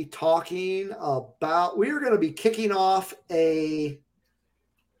will be talking about, we are going to be kicking off a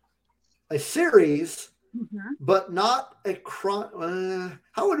series, but not a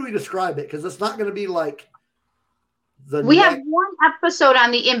how would we describe it? Because it's not going to be like we have one episode on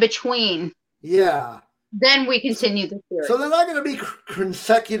the in-between. Yeah. Then we continue the series. So they're not going to be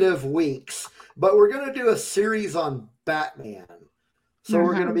consecutive weeks, but we're going to do a series on Batman. So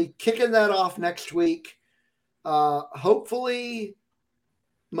we're going to be kicking that off next week. Hopefully,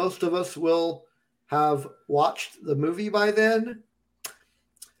 most of us will have watched the movie by then.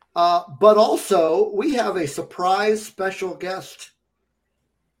 But also, we have a surprise special guest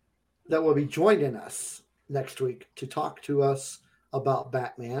that will be joining us next week to talk to us about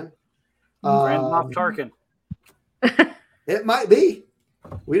Batman. Grand Moff Tarkin. It might be.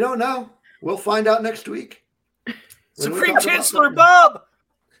 We don't know. We'll find out next week. Supreme Chancellor Bob.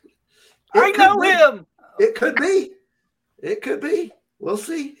 I know him. It could be. It could be. We'll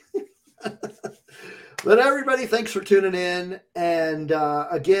see. But everybody, thanks for tuning in. And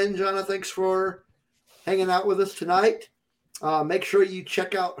again, Jonna, thanks for hanging out with us tonight. Make sure you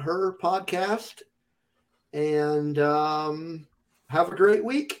check out her podcast. And have a great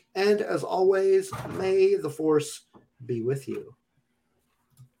week. And as always, may the Force be with you.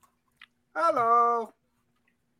 Hello.